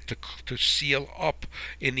to get it to seal up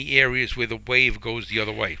in the areas where the wave goes the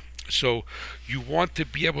other way. So you want to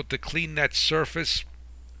be able to clean that surface.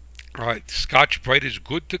 All right, Scotch-Brite is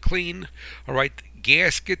good to clean. All right,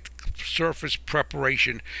 gasket surface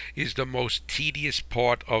preparation is the most tedious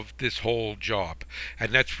part of this whole job,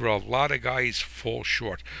 and that's where a lot of guys fall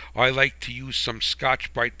short. I like to use some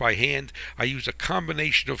Scotch-Brite by hand. I use a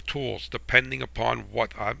combination of tools depending upon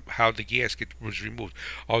how the gasket was removed.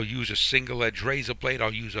 I'll use a single edge razor blade.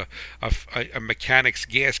 I'll use a mechanic's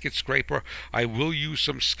gasket scraper. I will use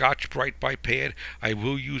some Scotch-Brite by pad. I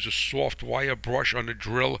will use a soft wire brush on a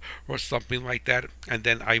drill or something like that. And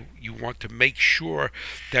then you want to make sure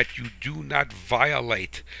that you do not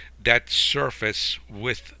violate that surface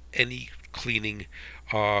with any cleaning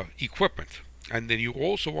equipment. And then you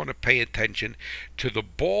also want to pay attention to the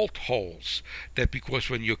bolt holes, because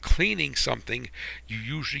when you're cleaning something, you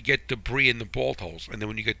usually get debris in the bolt holes. And then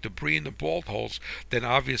when you get debris in the bolt holes, then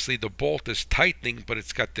obviously the bolt is tightening, but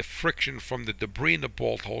it's got the friction from the debris in the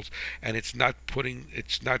bolt holes, and it's not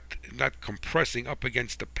compressing up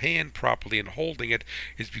against the pan properly and holding it,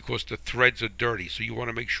 is because the threads are dirty. So you want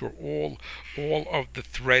to make sure all of the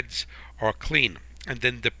threads are clean. And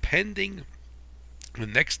then the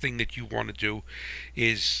next thing that you want to do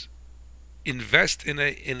is invest in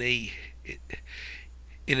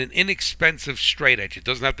in an inexpensive straight edge. It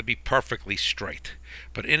doesn't have to be perfectly straight,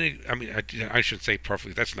 but I shouldn't say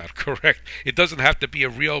perfectly. That's not correct. It doesn't have to be a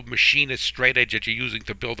real machinist straight edge that you're using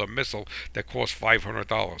to build a missile that costs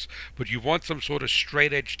 $500. But you want some sort of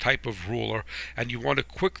straight edge type of ruler, and you want to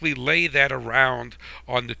quickly lay that around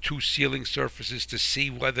on the two sealing surfaces to see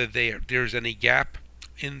whether there's any gap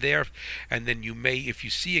in there. And then you may, if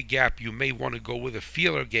you see a gap, you may want to go with a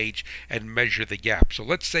feeler gauge and measure the gap. So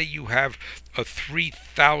let's say you have a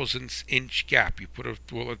 3/1000 inch gap. You put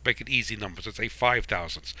let's make it easy numbers, let's say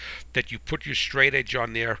 5/1000, that you put your straight edge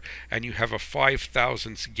on there, and you have a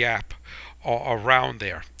 5/1000 gap around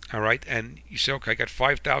there. All right, and you say, okay, I got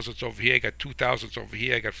 5/1000 over here, I got 2/1000 over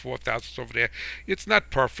here, I got 4/1000 over there. It's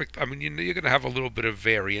not perfect. I mean, you're going to have a little bit of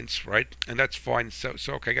variance, right? And that's fine. So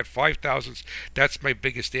okay, I got 5/1000. That's my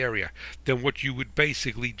biggest area. Then what you would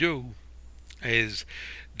basically do is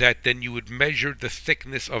that then you would measure the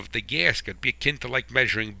thickness of the gasket, be akin to like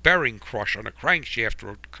measuring bearing crush on a crankshaft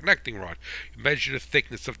or a connecting rod. You measure the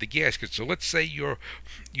thickness of the gasket. So let's say your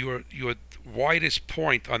widest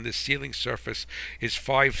point on this sealing surface is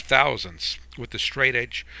 5/1000 with the straight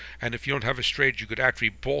edge, and if you don't have a straight edge, you could actually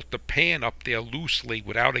bolt the pan up there loosely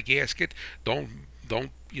without a gasket. Don't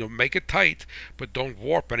make it tight, but don't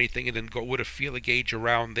warp anything, and then go with a feeler gauge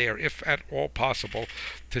around there, if at all possible,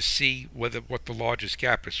 to see what the largest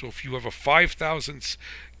gap is. So if you have a 5/1000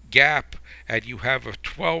 gap and you have a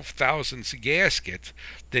 12/1000 gasket,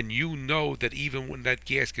 then you know that even when that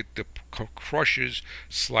gasket crushes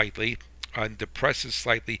slightly and depresses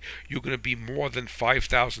slightly, you're going to be more than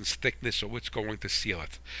 5/1000 thickness, so it's going to seal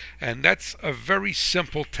it. And that's a very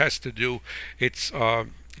simple test to do. It's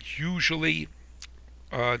usually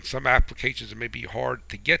in some applications it may be hard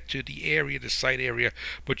to get to the site area,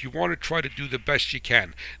 but you want to try to do the best you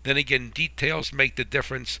can. Then again, details make the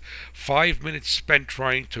difference. 5 minutes spent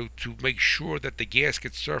trying to make sure that the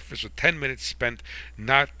gasket surface, or 10 minutes spent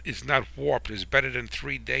is not warped, is better than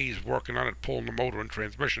 3 days working on it, pulling the motor and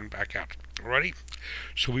transmission back out. Alrighty?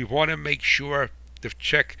 So we want to make sure to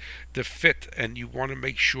check the fit, and you want to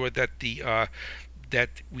make sure that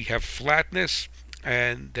that we have flatness,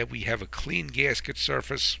 and that we have a clean gasket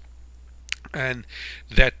surface, and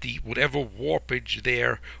that the whatever warpage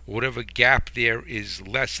there, whatever gap there, is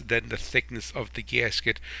less than the thickness of the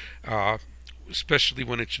gasket, especially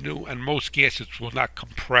when it's new. And most gaskets will not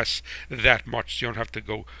compress that much, so you don't have to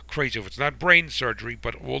go crazy. If it's not brain surgery,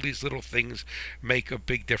 but all these little things make a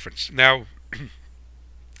big difference. Now,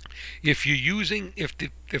 if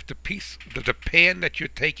the pan that you're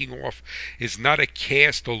taking off is not a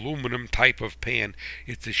cast aluminum type of pan,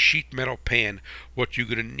 it's a sheet metal pan, what you're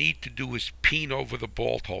going to need to do is peen over the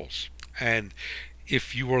bolt holes. And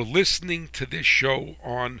if you are listening to this show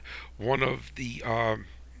on one of the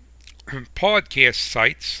podcast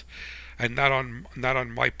sites, and not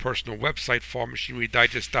on my personal website,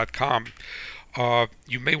 farmmachinerydigest.com,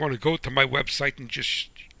 you may want to go to my website and just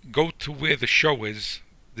go to where the show is,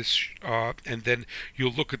 and then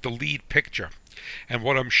you'll look at the lead picture. And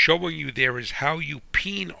what I'm showing you there is how you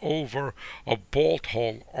peen over a bolt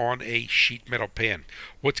hole on a sheet metal pan.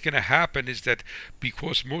 What's going to happen is that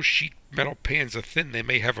because most sheet metal pans are thin, they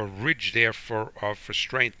may have a ridge there for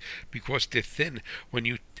strength because they're thin.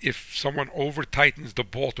 If someone over tightens the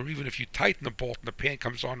bolt, or even if you tighten the bolt and the pan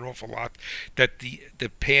comes on off a lot, that the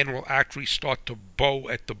pan will actually start to bow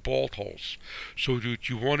at the bolt holes. So what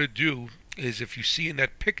you want to do is, if you see in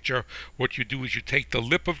that picture, what you do is you take the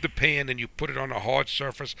lip of the pan and you put it on a hard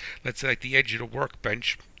surface, let's say like the edge of the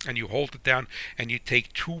workbench, and you hold it down, and you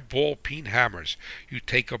take 2 ball peen hammers. You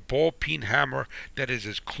take a ball peen hammer that is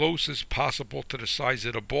as close as possible to the size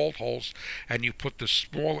of the bolt holes, and you put the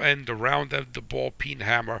small end around the ball peen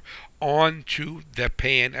hammer onto the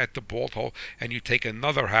pan at the bolt hole, and you take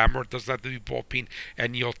another hammer, it doesn't have to be ball peen,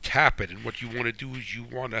 and you'll tap it. And what you want to do is you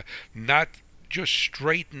want to not just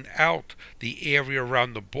straighten out the area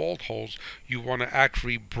around the bolt holes, you want to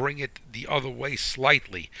actually bring it the other way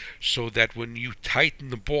slightly, so that when you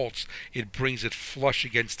tighten the bolts, it brings it flush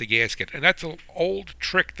against the gasket. And that's an old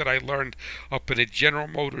trick that I learned up in a General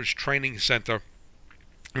Motors training center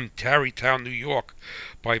in Tarrytown, New York,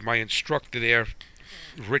 by my instructor there,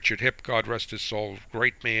 Richard Hip, God rest his soul,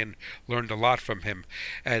 great man, learned a lot from him.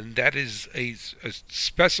 And that is a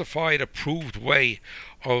specified, approved way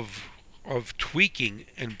of tweaking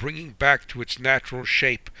and bringing back to its natural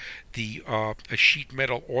shape the a sheet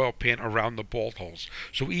metal oil pan around the bolt holes.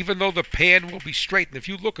 So even though the pan will be straight, and if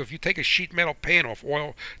you take a sheet metal pan off,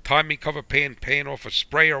 oil timing cover pan off a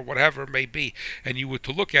spray or whatever it may be, and you were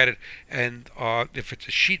to look at it, and if it's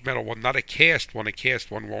a sheet metal one, not a cast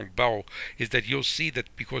one won't bow, is that you'll see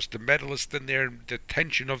that because the metal is thin there, the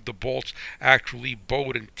tension of the bolts actually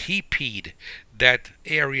bowed and TP'd that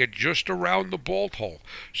area just around the bolt hole.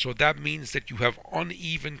 So that means that you have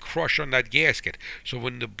uneven crush on that gasket. So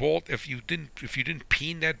when the bolt, if you didn't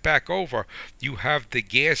peen that back over, you have the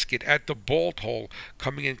gasket at the bolt hole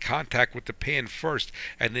coming in contact with the pan first,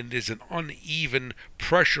 and then there's an uneven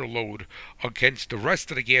pressure load against the rest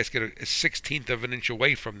of the gasket, a 1/16 of an inch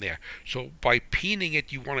away from there. So by peening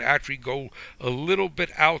it, you want to actually go a little bit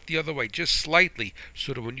out the other way, just slightly,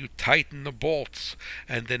 so that when you tighten the bolts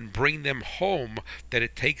and then bring them home, that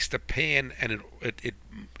it takes the pan and it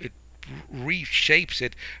reshapes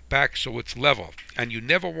it back so it's level. And you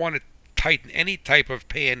never want to tighten any type of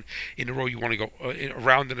pan in a row. You want to go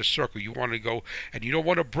around in a circle. You want to go, and you don't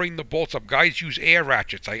want to bring the bolts up. Guys use air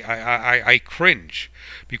ratchets. I cringe,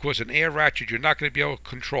 because an air ratchet you're not going to be able to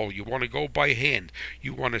control. You want to go by hand.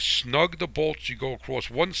 You want to snug the bolts. You go across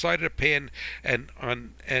one side of the pan and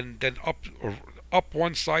then up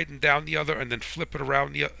one side and down the other, and then flip it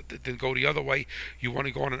around, then go the other way. You want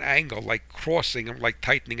to go on an angle, like crossing them, like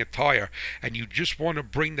tightening a tire, and you just want to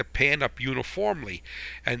bring the pan up uniformly,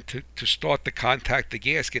 and to start to contact the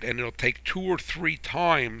gasket, and it'll take 2 or 3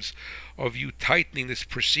 times of you tightening this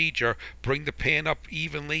procedure. Bring the pan up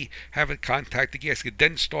evenly, have it contact the gasket,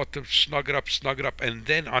 then start to snug it up, and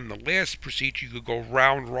then on the last procedure you could go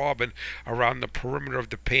round robin around the perimeter of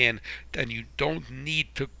the pan. And you don't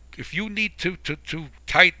need to, if you need to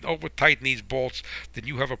tighten these bolts, then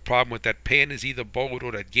you have a problem with that pan is either bowed,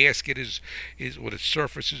 or that gasket is or the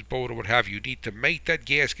surface is bowed, or what have you. You need to make that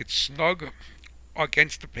gasket snug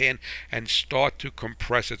against the pan and start to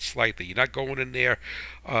compress it slightly. You're not going in there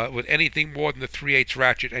with anything more than the 3/8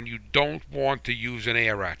 ratchet, and you don't want to use an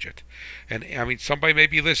air ratchet. And I mean, somebody may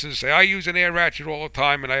be listening and say, I use an air ratchet all the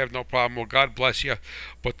time and I have no problem. Well, God bless you.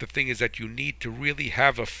 But the thing is that you need to really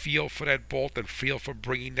have a feel for that bolt and feel for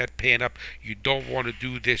bringing that pan up. You don't want to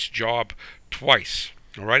do this job twice.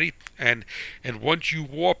 Alrighty, and once you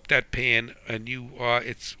warp that pan and you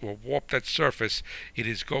warp that surface, it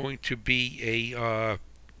is going to be a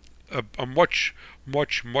much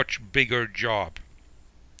bigger job.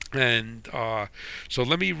 And so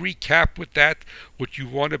let me recap with that. What you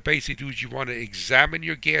want to basically do is you want to examine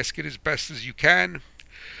your gasket as best as you can.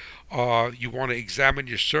 You want to examine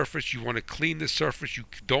your surface. You want to clean the surface. You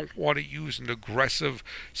don't want to use an aggressive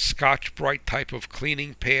Scotch-Brite type of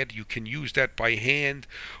cleaning pad. You can use that by hand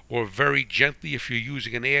or very gently if you're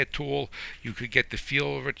using an air tool. You could get the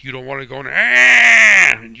feel of it. You don't want to go in,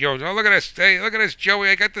 look at this. Hey, look at this, Joey.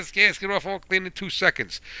 I got this gasket off all clean in 2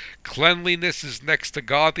 seconds. Cleanliness is next to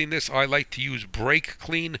godliness. I like to use brake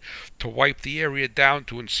clean to wipe the area down,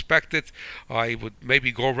 to inspect it. I would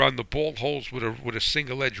maybe go around the bolt holes with a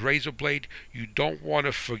single edge razor blade. You don't want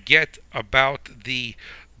to forget about the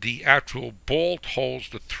actual bolt holes,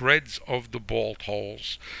 the threads of the bolt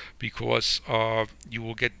holes, because you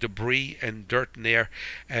will get debris and dirt in there,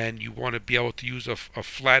 and you want to be able to use a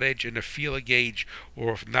flat edge and a feeler gauge,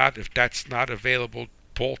 or if that's not available,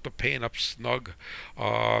 bolt the pan up snug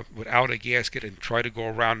without a gasket, and try to go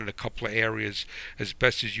around in a couple of areas as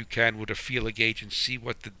best as you can with a feeler gauge and see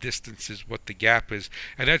what the distance is, what the gap is.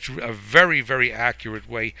 And that's a very, very accurate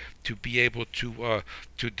way to be able to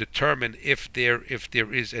determine if there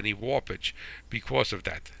is any warpage because of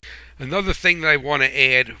that. Another thing that I want to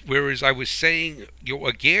add, whereas I was saying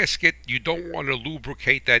a gasket, you don't want to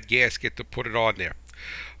lubricate that gasket to put it on there.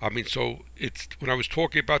 I mean, so it's when I was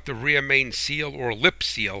talking about the rear main seal or lip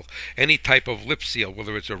seal, any type of lip seal,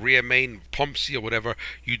 whether it's a rear main pump seal, whatever,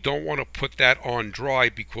 you don't want to put that on dry,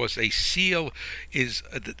 because a seal is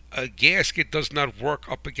a gasket does not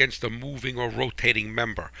work up against a moving or rotating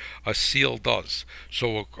member. A seal does.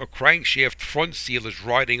 So a crankshaft front seal is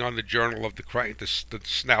riding on the journal of the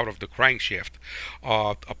snout of the crankshaft.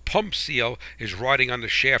 A pump seal is riding on the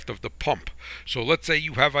shaft of the pump. So let's say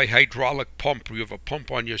you have a hydraulic pump, or you have a pump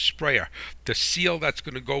on your sprayer. The seal that's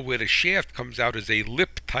going to go where the shaft comes out is a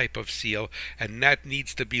lip type of seal, and that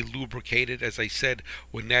needs to be lubricated. As I said,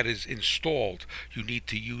 when that is installed, you need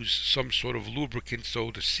to use some sort of lubricant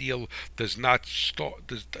so the seal does not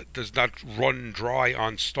run dry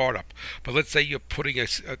on startup. But let's say you're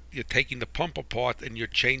taking the pump apart and you're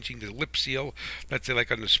changing the lip seal. Let's say like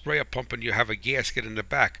on the sprayer pump, and you have a gasket in the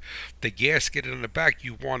back. The gasket in the back,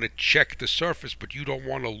 you want to check the surface, but you don't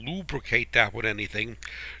want to lubricate that with anything.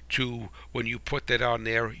 to, when you put that on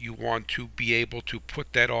there, you want to be able to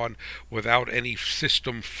put that on without any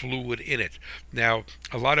system fluid in it. Now,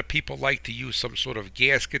 a lot of people like to use some sort of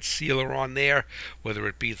gasket sealer on there, whether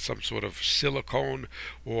it be some sort of silicone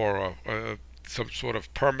or some sort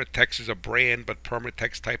of Permatex is a brand, but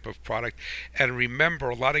Permatex type of product. And remember,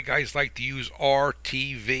 a lot of guys like to use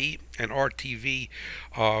RTV, and RTV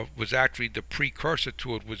was actually the precursor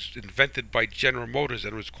to it. Was invented by General Motors,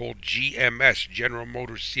 and it was called GMS, General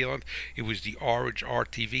Motors Sealant. It was the orange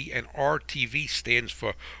RTV, and RTV stands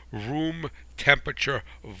for room temperature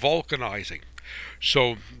vulcanizing.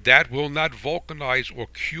 So that will not vulcanize or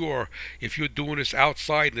cure if you're doing this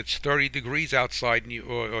outside and it's 30 degrees outside, and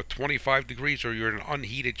or 25 degrees, or you're in an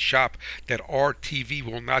unheated shop. That RTV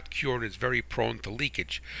will not cure, and is very prone to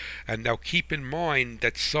leakage. And now keep in mind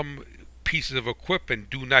that some pieces of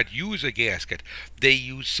equipment do not use a gasket. They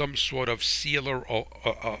use some sort of sealer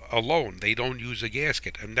alone. They don't use a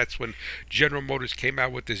gasket. And that's when General Motors came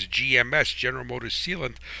out with this GMS, General Motors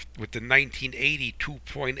Sealant, with the 1980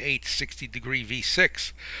 2.8 60 degree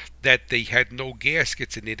V6, that they had no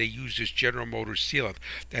gaskets in it. They used this General Motors sealant.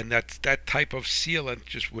 And that's that type of sealant,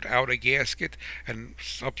 just without a gasket. And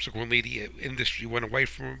subsequently the industry went away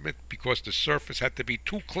from it because the surface had to be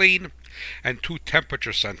too clean and too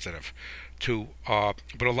temperature sensitive.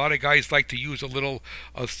 But a lot of guys like to use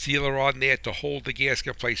a sealer on there to hold the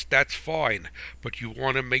gasket in place. That's fine, but you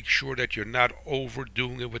want to make sure that you're not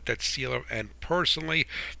overdoing it with that sealer. And personally,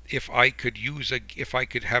 if I could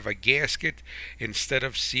have a gasket instead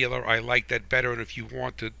of sealer, I like that better. And if you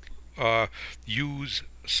want to use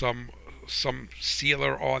some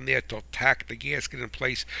sealer on there to tack the gasket in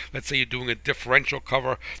place. Let's say you're doing a differential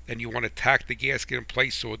cover and you want to tack the gasket in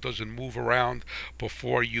place so it doesn't move around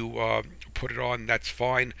before you put it on. That's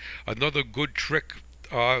fine. Another good trick,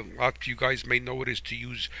 a lot of you guys may know it, is to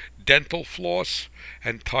use dental floss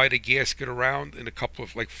and tie the gasket around in a couple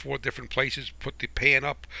of, like, 4 different places. Put the pan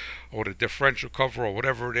up or the differential cover or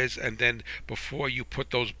whatever it is, and then before you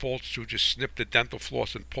put those bolts through, just snip the dental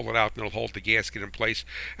floss and pull it out, and it'll hold the gasket in place.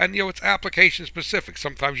 And it's application specific.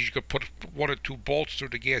 Sometimes you could put 1 or 2 bolts through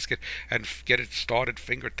the gasket and get it started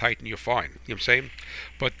finger tight, and you're fine. You know what I'm saying?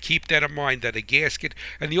 But keep that in mind, that a gasket,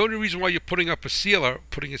 and the only reason why you're putting a sealer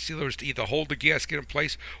is to either hold the gasket in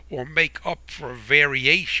place or make up for a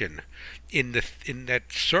variation in that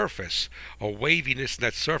surface, a waviness in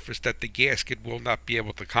that surface that the gasket will not be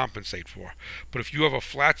able to compensate for. But if you have a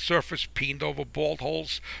flat surface, peened over bolt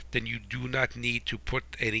holes, then you do not need to put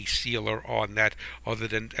any sealer on that other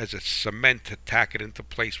than as a cement to tack it into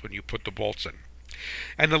place when you put the bolts in.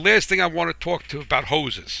 And the last thing I want to talk to about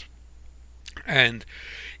hoses. And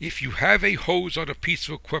if you have a hose on a piece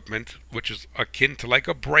of equipment, which is akin to like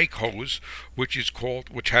a brake hose, which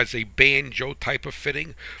has a banjo type of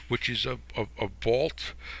fitting, which is a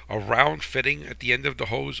bolt, a round fitting at the end of the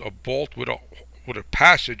hose, a bolt with a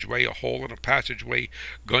passageway, a hole in a passageway,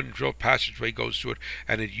 gun drill passageway goes through it,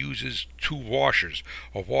 and it uses 2 washers,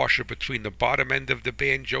 a washer between the bottom end of the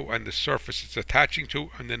banjo and the surface it's attaching to,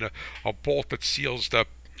 and then a bolt that seals the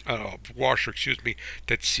washer,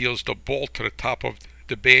 that seals the bolt to the top of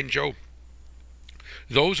the banjo.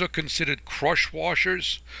 Those are considered crush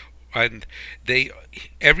washers, and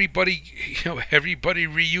everybody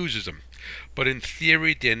reuses them, but in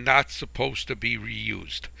theory they're not supposed to be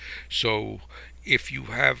reused. So if you're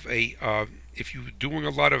doing a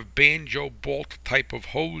lot of banjo bolt type of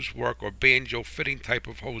hose work or banjo fitting type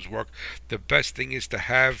of hose work, the best thing is to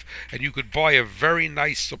have, and you could buy a very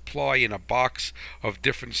nice supply in a box of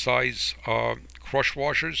different size crush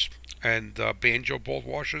washers and banjo bolt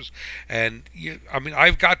washers. And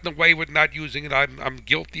I've gotten away with not using it. I'm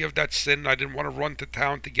guilty of that sin. I didn't want to run to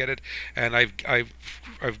town to get it, and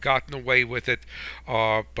I've gotten away with it.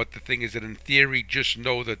 But the thing is that in theory, just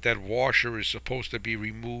know that washer is supposed to be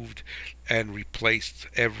removed and replaced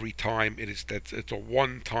every time. It's a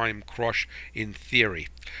one-time crush in theory.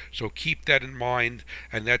 So keep that in mind,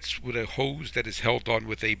 and that's with a hose that is held on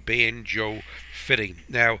with a banjo fitting.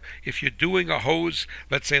 Now, if you're doing a hose,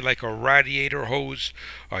 let's say like a radiator hose,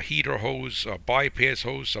 a heater hose, a bypass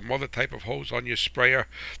hose, some other type of hose on your sprayer,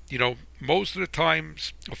 most of the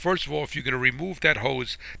times, first of all, if you're going to remove that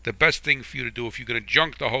hose, the best thing for you to do, if you're going to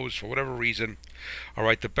junk the hose for whatever reason, all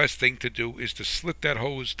right, the best thing to do is to slit that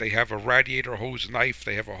hose. They have a radiator hose knife,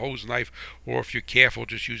 they have a hose knife, or if you're careful,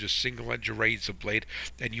 just use a single edge razor blade,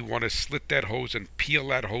 and you want to slit that hose and peel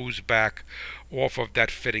that hose back off of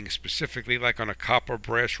that fitting, specifically like on a copper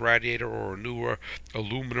brass radiator or a newer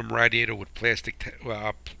aluminum radiator with plastic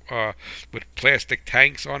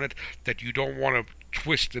tanks on it, that you don't want to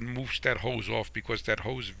twist and moose that hose off, because that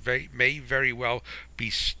hose may very well be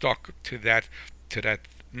stuck to that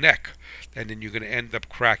neck, and then you're going to end up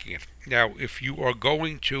cracking it. Now, if you are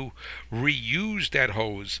going to reuse that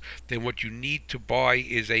hose, then what you need to buy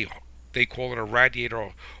is they call it a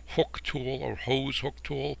radiator hook tool or hose hook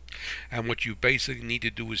tool. And what you basically need to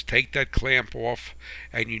do is take that clamp off,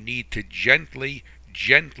 and you need to gently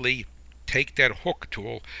take that hook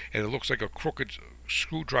tool, and it looks like a crooked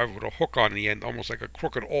screwdriver with a hook on the end, almost like a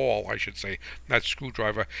crooked awl, I should say, not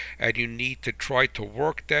screwdriver. And you need to try to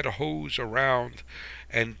work that hose around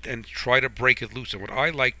and try to break it loose. And what I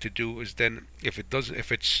like to do is then, if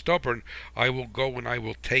it's stubborn, I will go and I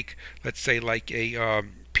will take, let's say, like a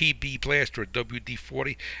PB blast or a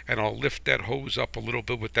WD-40, and I'll lift that hose up a little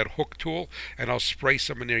bit with that hook tool, and I'll spray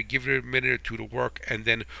some in there, give it a minute or two to work, and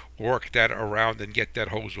then work that around and get that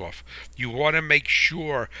hose off. You want to make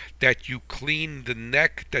sure that you clean the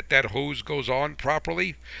neck that hose goes on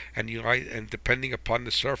properly, and depending upon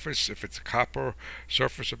the surface, if it's a copper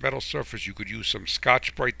surface or metal surface, you could use some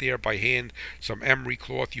Scotch Brite there by hand, some emery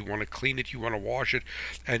cloth. You want to clean it, you want to wash it,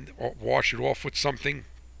 and wash it off with something.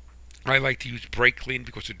 I like to use brake clean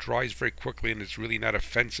because it dries very quickly and it's really not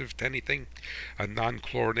offensive to anything. A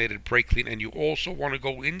non-chlorinated brake clean. And you also want to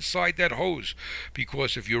go inside that hose,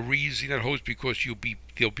 because if you're reusing that hose, because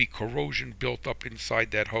there'll be corrosion built up inside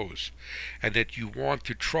that hose. And that you want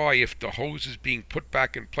to try, if the hose is being put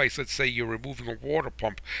back in place, let's say you're removing a water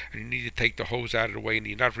pump and you need to take the hose out of the way and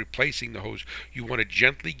you're not replacing the hose, you want to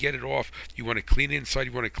gently get it off. You want to clean inside,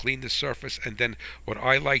 you want to clean the surface, and then what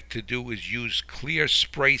I like to do is use clear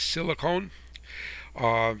spray silicone.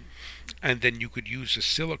 And then you could use the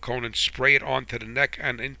silicone and spray it onto the neck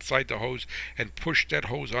and inside the hose and push that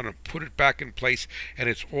hose on and put it back in place. And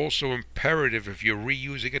it's also imperative, if you're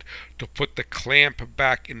reusing it, to put the clamp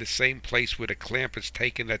back in the same place where the clamp is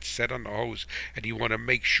taken, that's set on the hose. And you want to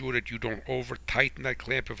make sure that you don't over tighten that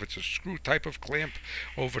clamp. If it's a screw type of clamp,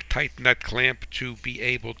 over tighten that clamp to be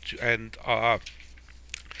able to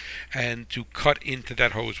and to cut into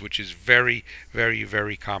that hose, which is very, very,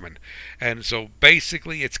 very common. And so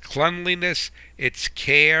basically it's cleanliness, it's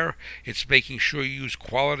care, it's making sure you use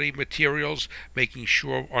quality materials, making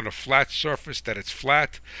sure on a flat surface that it's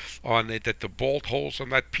flat, on it that the bolt holes are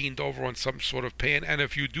not peened over on some sort of pan. And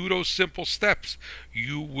if you do those simple steps,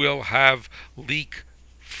 you will have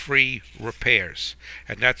leak-free repairs.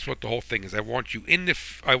 And that's what the whole thing is. I want you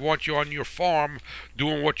on your farm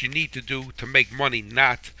doing what you need to do to make money,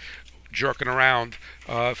 not jerking around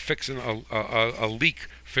fixing a leak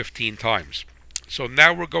 15 times. So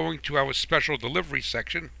now we're going to our special delivery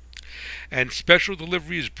section. And special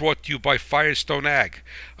delivery is brought to you by Firestone Ag,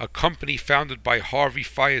 a company founded by Harvey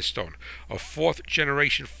Firestone, a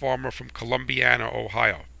fourth-generation farmer from Columbiana,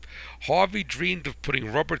 Ohio. Harvey dreamed of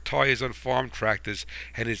putting rubber tires on farm tractors,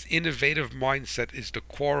 and his innovative mindset is the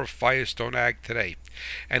core of Firestone Ag today.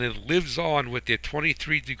 And it lives on with their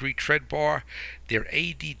 23-degree tread bar, their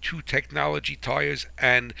AD2 technology tires,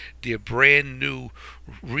 and their brand new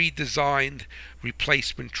redesigned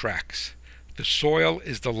replacement tracks. The soil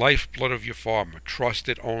is the lifeblood of your farm. Trust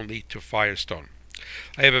it only to Firestone.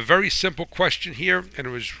 I have a very simple question here, and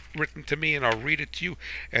it was written to me, and I'll read it to you.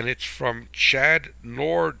 And it's from Chad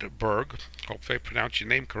Nordberg. Hopefully I pronounced your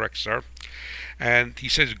name correct, sir. And he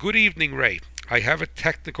says, "Good evening, Ray. I have a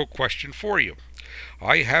technical question for you.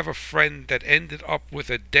 I have a friend that ended up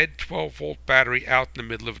with a dead 12-volt battery out in the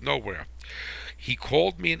middle of nowhere. He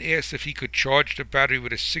called me and asked if he could charge the battery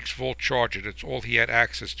with a 6-volt charger. That's all he had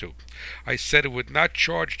access to. I said it would not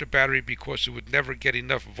charge the battery because it would never get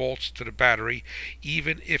enough volts to the battery,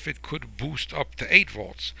 even if it could boost up to 8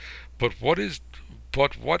 volts. But what if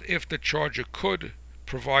the charger could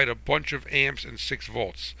provide a bunch of amps and 6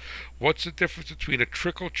 volts? What's the difference between a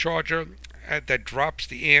trickle charger that drops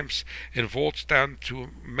the amps and volts down to a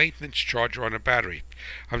maintenance charger on a battery?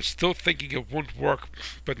 I'm still thinking it won't work,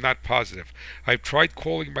 but not positive. I've tried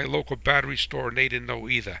calling my local battery store and they didn't know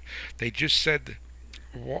either. They just said,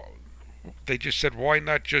 why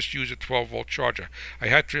not just use a 12-volt charger? I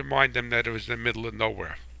had to remind them that it was in the middle of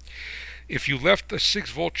nowhere. If you left a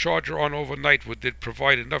 6-volt charger on overnight, would it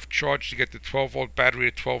provide enough charge to get the 12-volt battery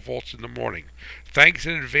at 12 volts in the morning? Thanks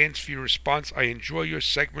in advance for your response. I enjoy your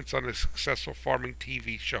segments on the Successful Farming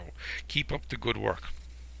TV show. Keep up the good work."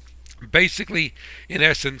 Basically, in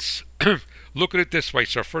essence, look at it this way,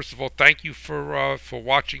 sir. First of all, thank you for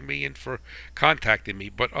watching me and for contacting me.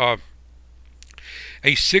 But a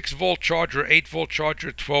 6-volt charger, 8-volt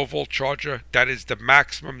charger, 12-volt charger, that is the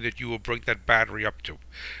maximum that you will bring that battery up to.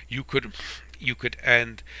 You could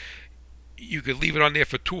leave it on there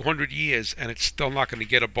for 200 years and it's still not going to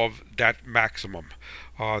get above that maximum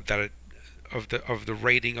of the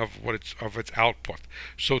rating of its output.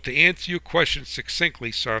 So to answer your question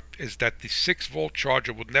succinctly, sir, is that the 6-volt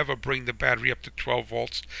charger will never bring the battery up to 12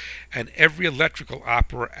 volts, and every electrical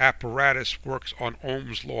apparatus works on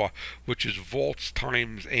Ohm's law, which is volts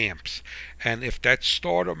times amps. And if that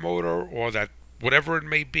starter motor or that whatever it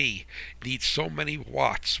may be, needs so many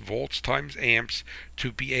watts, volts times amps,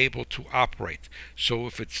 to be able to operate. So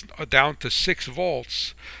if it's down to 6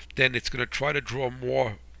 volts, then it's going to try to draw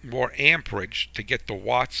more amperage to get the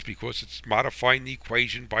watts, because it's modifying the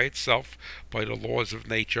equation by itself by the laws of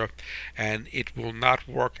nature, and it will not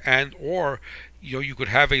work. And or you could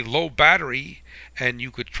have a low battery and you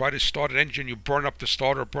could try to start an engine, you burn up the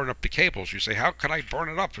starter, burn up the cables. You say, how can I burn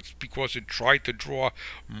it up? It's because it tried to draw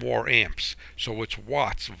more amps. So it's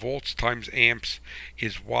watts. Volts times amps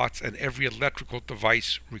is watts, and every electrical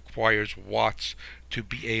device requires watts to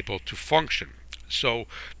be able to function. So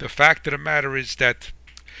the fact of the matter is that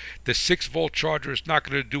the 6-volt charger is not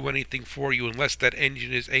going to do anything for you unless that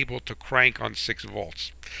engine is able to crank on 6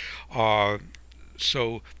 volts.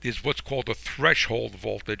 So there's what's called a threshold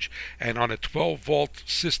voltage, and on a 12-volt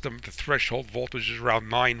system, the threshold voltage is around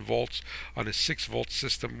 9 volts. On a 6-volt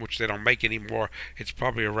system, which they don't make anymore, it's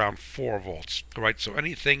probably around 4 volts. Right? So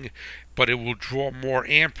anything, but it will draw more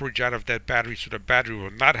amperage out of that battery, so the battery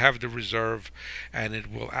will not have the reserve, and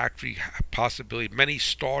it will actually possibly, many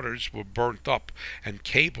starters were burnt up and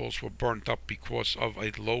cables were burnt up because of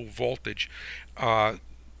a low voltage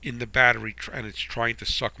in the battery, and it's trying to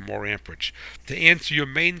suck more amperage. To answer your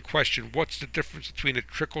main question, what's the difference between a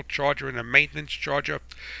trickle charger and a maintenance charger?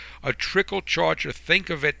 A trickle charger, think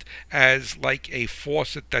of it as like a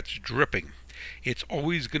faucet that's dripping. It's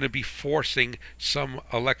always going to be forcing some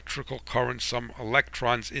electrical current, some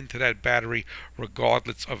electrons into that battery,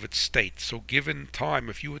 regardless of its state. So given time,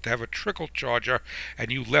 if you were to have a trickle charger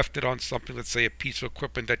and you left it on something, let's say a piece of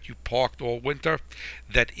equipment that you parked all winter,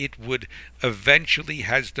 that it would eventually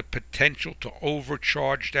has the potential to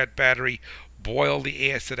overcharge that battery, boil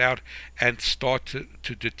the acid out, and start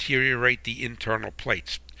to deteriorate the internal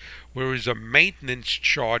plates. Whereas a maintenance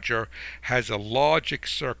charger has a logic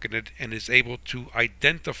circuit in it and is able to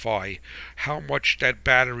identify how much that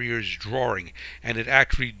battery is drawing, and it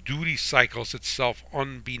actually duty cycles itself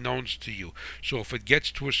unbeknownst to you. So if it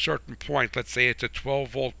gets to a certain point, let's say it's a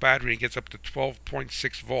 12-volt battery and gets up to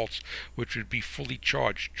 12.6 volts, which would be fully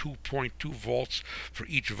charged, 2.2 volts for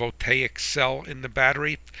each voltaic cell in the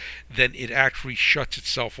battery, then it actually shuts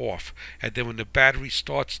itself off. And then when the battery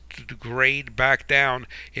starts to degrade back down,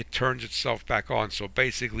 it turns itself back on. So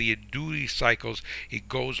basically it duty cycles, it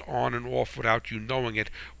goes on and off without you knowing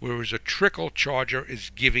it, whereas a trickle charger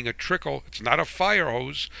is giving a trickle. It's not a fire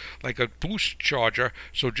hose like a boost charger.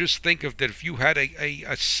 So just think of that, if you had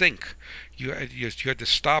a sink, you had the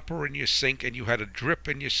stopper in your sink, and you had a drip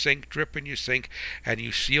in your sink, and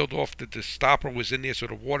you sealed off that the stopper was in there so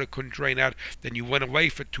the water couldn't drain out, then you went away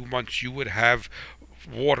for 2 months, you would have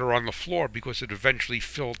water on the floor because it eventually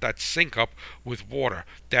filled that sink up with water.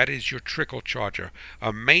 That is your trickle charger.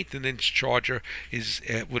 A maintenance charger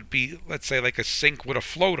would be, let's say, like a sink with a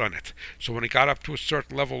float on it. So when it got up to a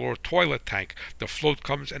certain level, or a toilet tank, the float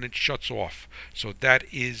comes and it shuts off. So that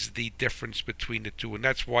is the difference between the two, and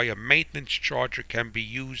that's why a maintenance charger can be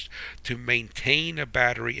used to maintain a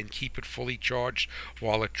battery and keep it fully charged,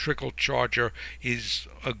 while a trickle charger is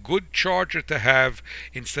a good charger to have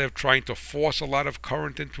instead of trying to force a lot of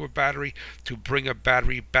current into a battery to bring a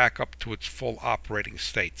battery back up to its full operating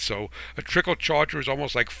state. So a trickle charger is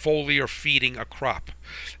almost like foliar feeding a crop,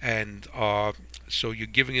 and so you're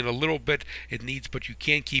giving it a little bit it needs, but you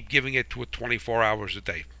can't keep giving it to it 24 hours a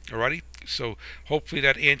day. Alrighty? So hopefully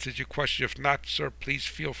that answers your question. If not, sir, please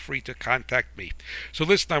feel free to contact me. So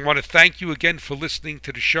listen, I want to thank you again for listening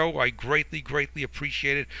to the show. I greatly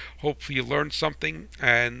appreciate it. Hopefully you learned something,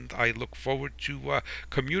 and I look forward to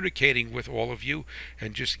communicating with all of you.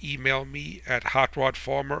 And just email me at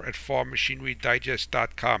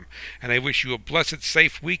hotrodfarmer@farmmachinerydigest.com. And I wish you a blessed,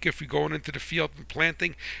 safe week if you're going into the field and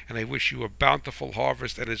planting, and I wish you a bountiful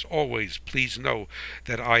harvest. And as always, please know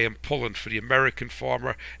that I am pulling for the American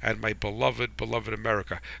farmer and my beloved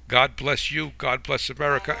America. God bless you, God bless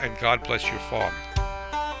America, and God bless your farm.